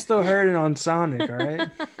 I'm still hurting on Sonic, all right?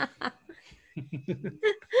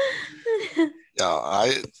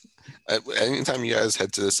 Yeah, anytime you guys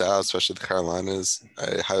head to the South, especially the Carolinas,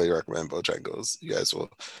 I highly recommend Bojangles. You guys will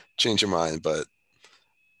change your mind, but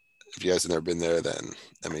if you guys have never been there, then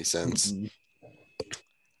that makes sense.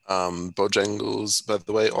 Bojangles, by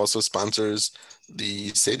the way, also sponsors the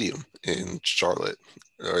stadium in Charlotte,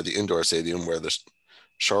 or the indoor stadium where the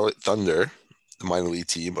Charlotte Thunder, the minor league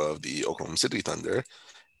team of the Oklahoma City Thunder,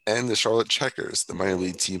 and the Charlotte Checkers, the minor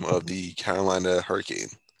league team of the Carolina Hurricane,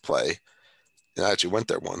 play. And I actually went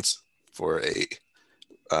there once for a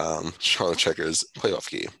Charlotte Checkers playoff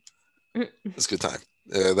game. It was a good time.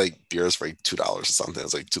 Like beers for like $2 or something. It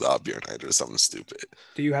was like $2 beer night or something stupid.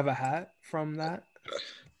 Do you have a hat from that?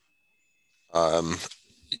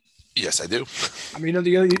 Yes, I do. I mean,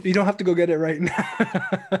 you don't have to go get it right now.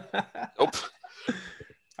 Nope.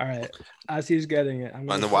 All right. As he's getting it, I'm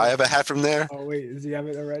I gonna know why I have a hat from there. Oh wait, does he have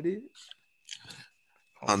it already?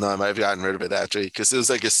 Oh no, I might have gotten rid of it actually, because it was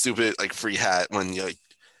like a stupid like free hat when you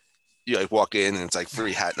walk in and it's like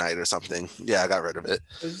free hat night or something. Yeah, I got rid of it.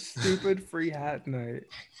 A stupid free hat night.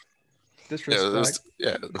 Yeah, Disrespect.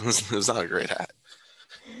 it was not a great hat.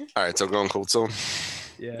 All right, so going Cold Stone.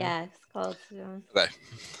 Yeah. Yes, Cold Stone. Okay.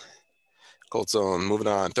 Cold Stone. Moving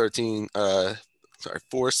on.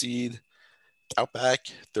 4 seed Outback,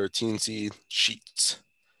 13 seed Sheets,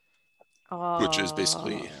 Oh, which is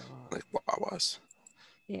basically like Wawa's.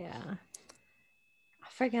 yeah.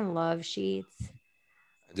 I freaking love Sheets.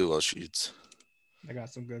 I do love Sheets. I got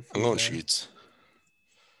some good food. I'm going there. Sheets.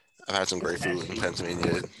 I've had some great food in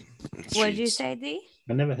Pennsylvania. What'd you Sheetz. say, D?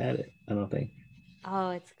 I never had it. I don't think.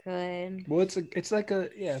 Oh, it's good. Well, it's like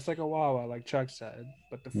a Wawa, like Chuck said,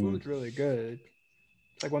 but the food's really good.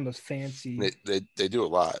 It's like one of those fancy. They do a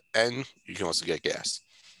lot, and you can also get gas.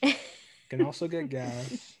 Can also get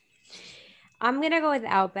gas. I'm gonna go with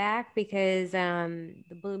Outback because the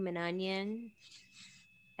Bloomin' Onion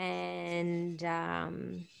and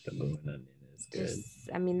The Bloomin' Onion is good. just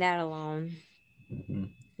I mean that alone.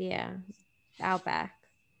 Mhm. Yeah, Outback.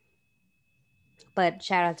 But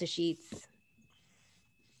shout out to Sheets.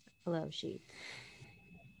 I love Sheets.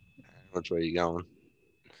 Which way are you going?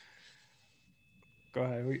 Go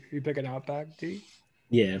ahead. You pick an Outback, D?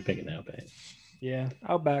 Yeah, I'm picking Outback. Yeah,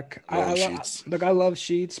 Outback. I love I Sheets. Look, I love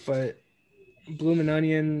Sheets, but Bloomin'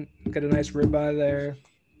 Onion, get a nice ribeye there.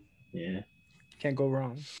 Yeah. Can't go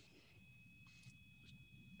wrong.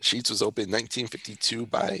 Sheets was opened 1952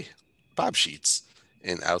 by Bob Sheets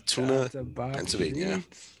in Altoona, Shout out to Bob Pennsylvania.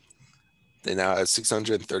 Sheets. They now have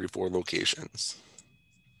 634 locations.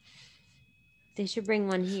 They should bring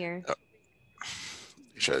one here.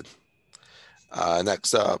 You should.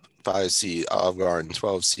 Next up, 5C Olive Garden,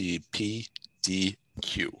 12C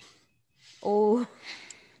PDQ. Oh.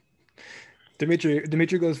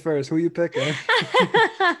 Dimitri goes first. Who you picking?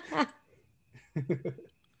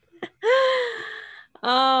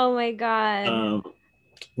 Oh my god.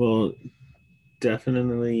 Well,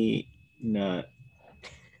 definitely not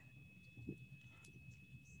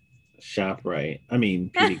ShopRite. I mean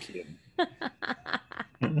PDQ.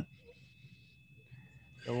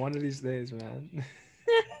 One of these days, man.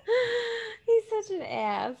 He's such an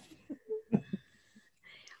ass.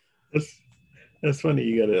 That's funny.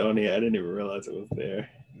 You got it on here. I didn't even realize it was there.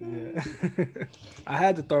 Yeah. I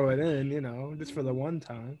had to throw it in, just for the one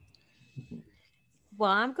time. Well,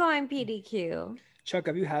 I'm going PDQ. Chuck,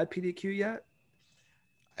 have you had PDQ yet?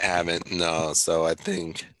 I haven't, no. So I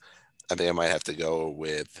think I might have to go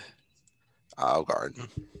with Olive Garden.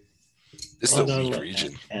 This is a weak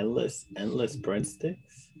region. Endless breadsticks.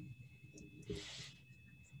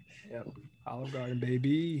 Yep. Olive Garden,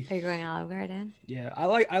 baby. Are you going Olive Garden? Yeah, I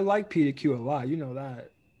like PDQ a lot. You know that.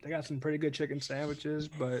 They got some pretty good chicken sandwiches,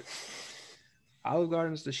 but Olive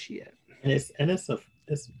Garden's the shit. And it's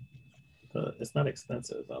not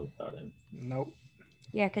expensive. Olive Garden. Nope.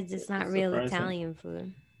 Yeah, because it's not It's real surprising. Italian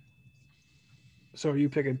food. So are you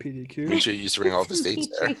picking PDQ? Make sure you used to bring all the states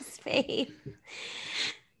there. Dimitri's face.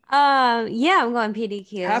 Yeah, I'm going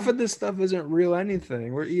PDQ. Half of this stuff isn't real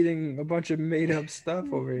anything. We're eating a bunch of made up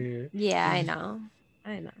stuff over here. Yeah, I know.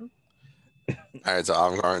 All right, so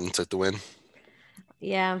Olive Garden took the win.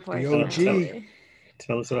 Yeah, OG. unfortunately.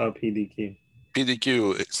 Tell us about PDQ.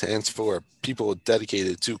 PDQ stands for People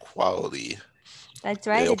Dedicated to Quality. That's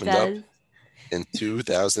right, it opened up does. In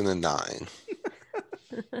 2009.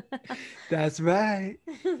 That's right.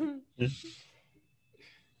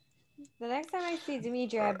 The next time I see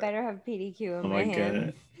Dimitri, I better have PDQ in Oh my my hand.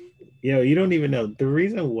 god. Yo, you don't even know the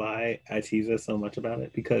reason why I tease us so much about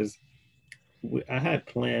it, because I had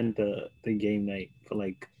planned the game night for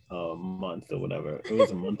like a month or whatever. It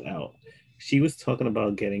was a month out. She was talking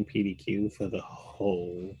about getting PDQ for the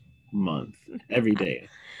whole month, every day.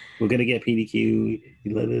 We're gonna get PDQ,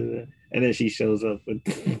 blah, blah, blah. And then she shows up with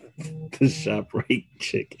the ShopRite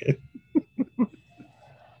chicken.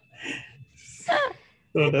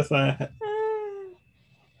 So that's why.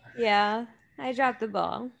 Yeah, I dropped the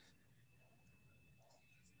ball.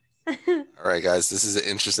 All right, guys, this is an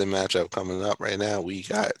interesting matchup coming up right now. We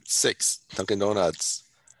got 6 Dunkin' Donuts,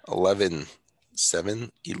 11,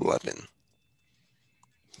 7, 11.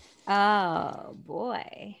 Oh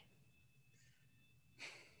boy.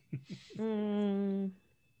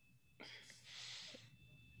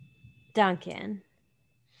 Duncan.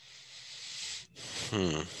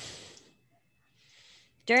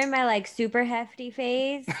 During my like super hefty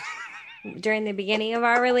phase, during the beginning of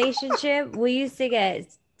our relationship, we used to get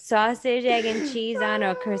sausage, egg, and cheese on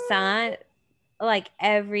a croissant like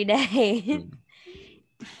every day.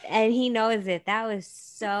 And he knows it. That was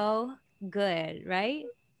so good, right?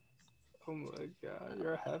 Oh my god,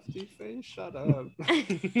 you're a hefty face. Shut up.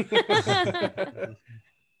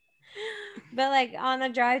 But like on the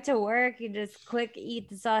drive to work, you just quick eat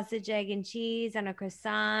the sausage, egg, and cheese on a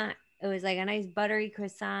croissant. It was like a nice buttery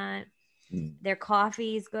croissant. Their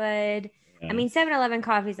coffee's good. Yeah. I mean, 7-Eleven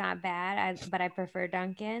coffee's not bad, but I prefer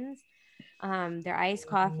Dunkin's. Their iced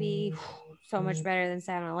coffee, so much better than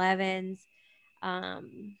 7-Eleven's.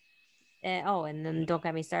 And then don't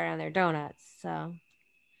get me started on their donuts. So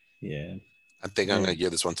Yeah, I think I'm going to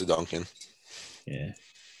give this one to Dunkin'. yeah,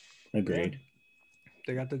 agreed.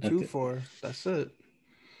 They got the 2-4. That's it.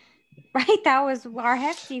 Right, that was our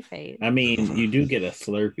hefty phase. I mean, you do get a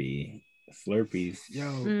Slurpee. Slurpees. Yo,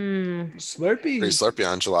 Free Slurpee. Slurpee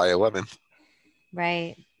on July 11th.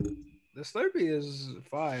 Right. The Slurpee is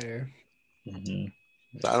fire. Mm-hmm.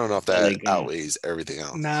 I don't know if that outweighs everything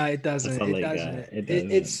else. Nah, it doesn't. That's all It they doesn't. got. It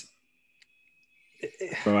doesn't. It's.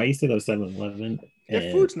 Bro, I used to go to 7-Eleven.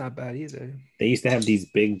 Their food's not bad either. They used to have these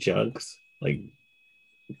big jugs, like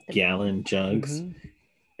gallon jugs,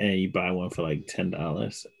 and you buy one for like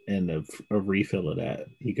 $10, and a refill of that.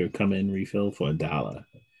 You could come in refill for $1.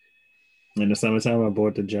 In the summertime, I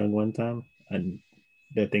bought the jug one time, and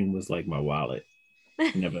that thing was like my wallet.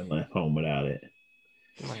 Never left home without it.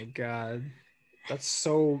 Oh my god, that's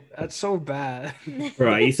so bad.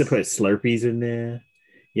 Bro, I used to put Slurpees in there.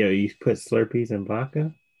 Yo, you put Slurpees in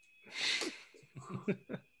vodka?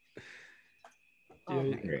 Oh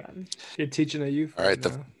my God. You're teaching a youth. All right,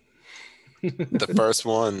 the first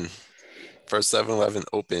 7-Eleven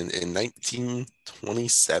opened in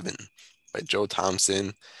 1927 by Joe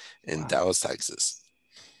Thompson in Dallas, Texas.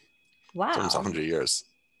 Wow. It's almost 100 years.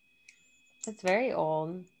 That's very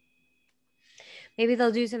old. Maybe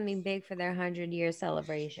they'll do something big for their 100-year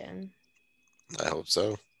celebration. I hope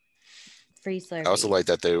so. Free Slurpee. I also like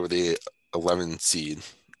that they were the 11 seed.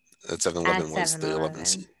 That 7-Eleven was the 11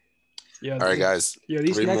 seed. Yeah, all right, guys. Yeah,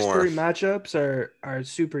 these next 3 matchups are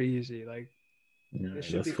super easy. Like,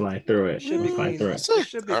 let's fly through it. Should be fly through it. It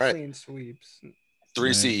should be clean sweeps.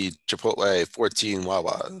 3 seed Chipotle, 14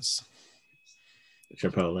 Wawas.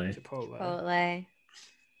 Chipotle.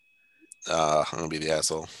 I'm gonna be the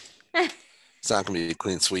asshole. It's not gonna be a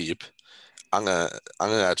clean sweep. I'm gonna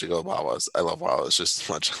actually go Wawas. I love Wawas just as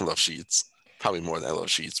much. I love Sheets. Probably more than I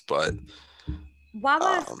love Sheets, but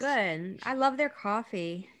Wawa's good. I love their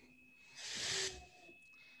coffee.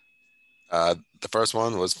 The first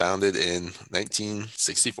one was founded in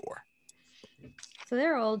 1964. So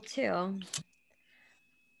they're old too.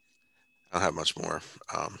 I don't have much more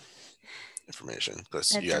information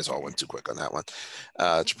because you guys all went too quick on that one.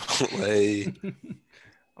 Chipotle.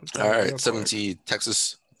 All right, 7 seed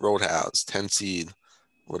Texas Roadhouse, 10 seed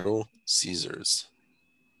Little Caesars,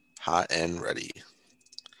 hot and ready.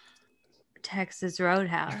 Texas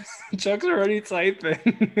Roadhouse. Chuck's already typing.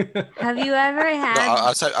 Have you ever had? No,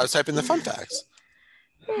 I was typing the fun facts.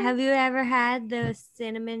 Have you ever had the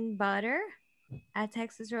cinnamon butter at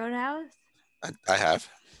Texas Roadhouse? I have.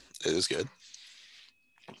 It is good.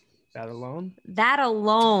 That alone? That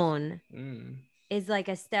alone is like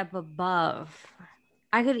a step above.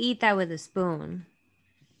 I could eat that with a spoon.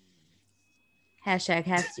 Hashtag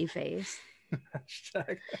hefty face.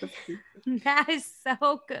 Hashtag hefty. That is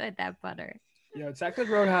so good, that butter. Texas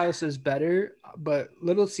Roadhouse is better, but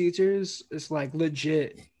Little Caesars is like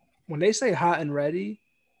legit. When they say hot and ready,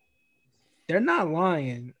 they're not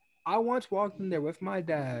lying. I once walked in there with my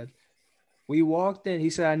dad. We walked in. He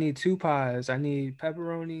said, I need 2 pies. I need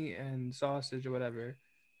pepperoni and sausage or whatever.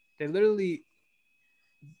 They literally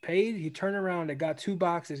paid. He turned around and got 2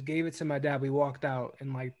 boxes, gave it to my dad. We walked out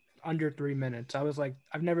in like under 3 minutes. I was like,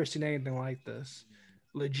 I've never seen anything like this.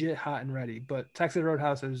 Legit hot and ready. But Texas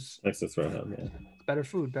Roadhouse is better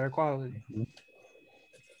food, better quality.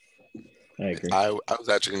 I agree. I was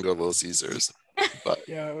actually gonna go Little Caesars, but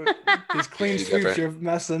these clean sweeps are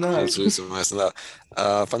messing up.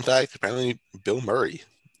 Fun fact: apparently, Bill Murray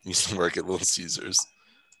used to work at Little Caesars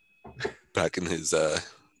back in his, I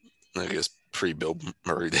guess, pre-Bill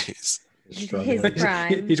Murray days. His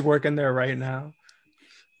prime. He's working there right now.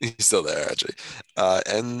 He's still there, actually.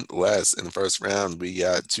 And last in the first round, we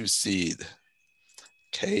got 2 seed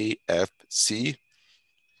KFC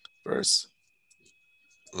versus.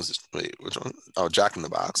 Wait, which one? Oh, Jack in the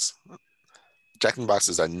Box. Jack in the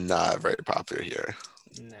Boxes are not very popular here.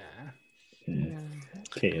 Nah.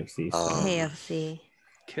 KFC. KFC.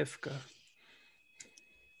 Kifka.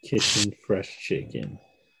 Kitchen Fresh Chicken.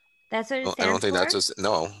 That's what it stands I don't think for? that's just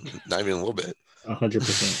not even a little bit.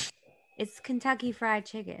 100%. It's Kentucky Fried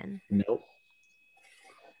Chicken. Nope.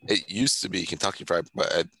 It used to be Kentucky Fried,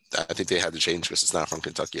 but I think they had to change because it's not from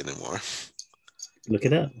Kentucky anymore. Look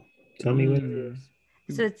it up. Tell me what it is.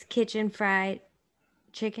 So it's Kitchen Fried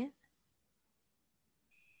Chicken?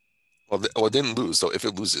 Well, it didn't lose. So if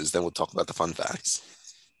it loses, then we'll talk about the fun facts.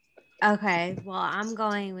 Okay. Well, I'm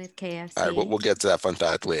going with KFC. All right, we'll get to that fun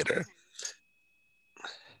fact later.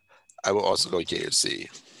 I will also go KFC.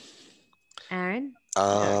 Aaron?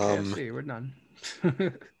 KFC, we're done.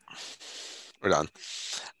 We're done.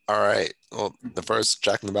 All right. Well, the first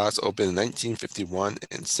Jack in the Box opened in 1951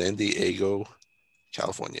 in San Diego,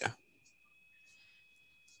 California.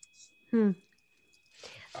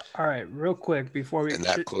 All right, real quick before we... And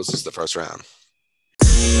that closes the first round.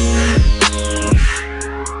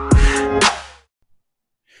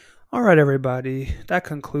 All right, everybody. That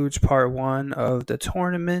concludes part 1 of the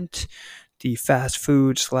tournament, the fast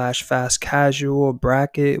food / fast casual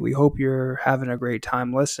bracket. We hope you're having a great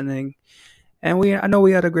time listening. And I know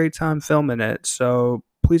we had a great time filming it. So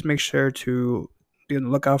please make sure to be on the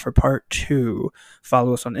lookout for part 2.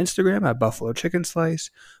 Follow us on Instagram at Buffalo Chicken Slice.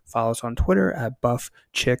 Follow us on Twitter at Buff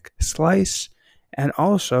Chick Slice. And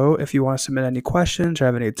also, if you want to submit any questions or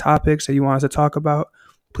have any topics that you want us to talk about,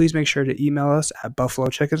 please make sure to email us at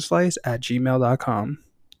buffalochickenslice@gmail.com.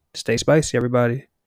 Stay spicy, everybody.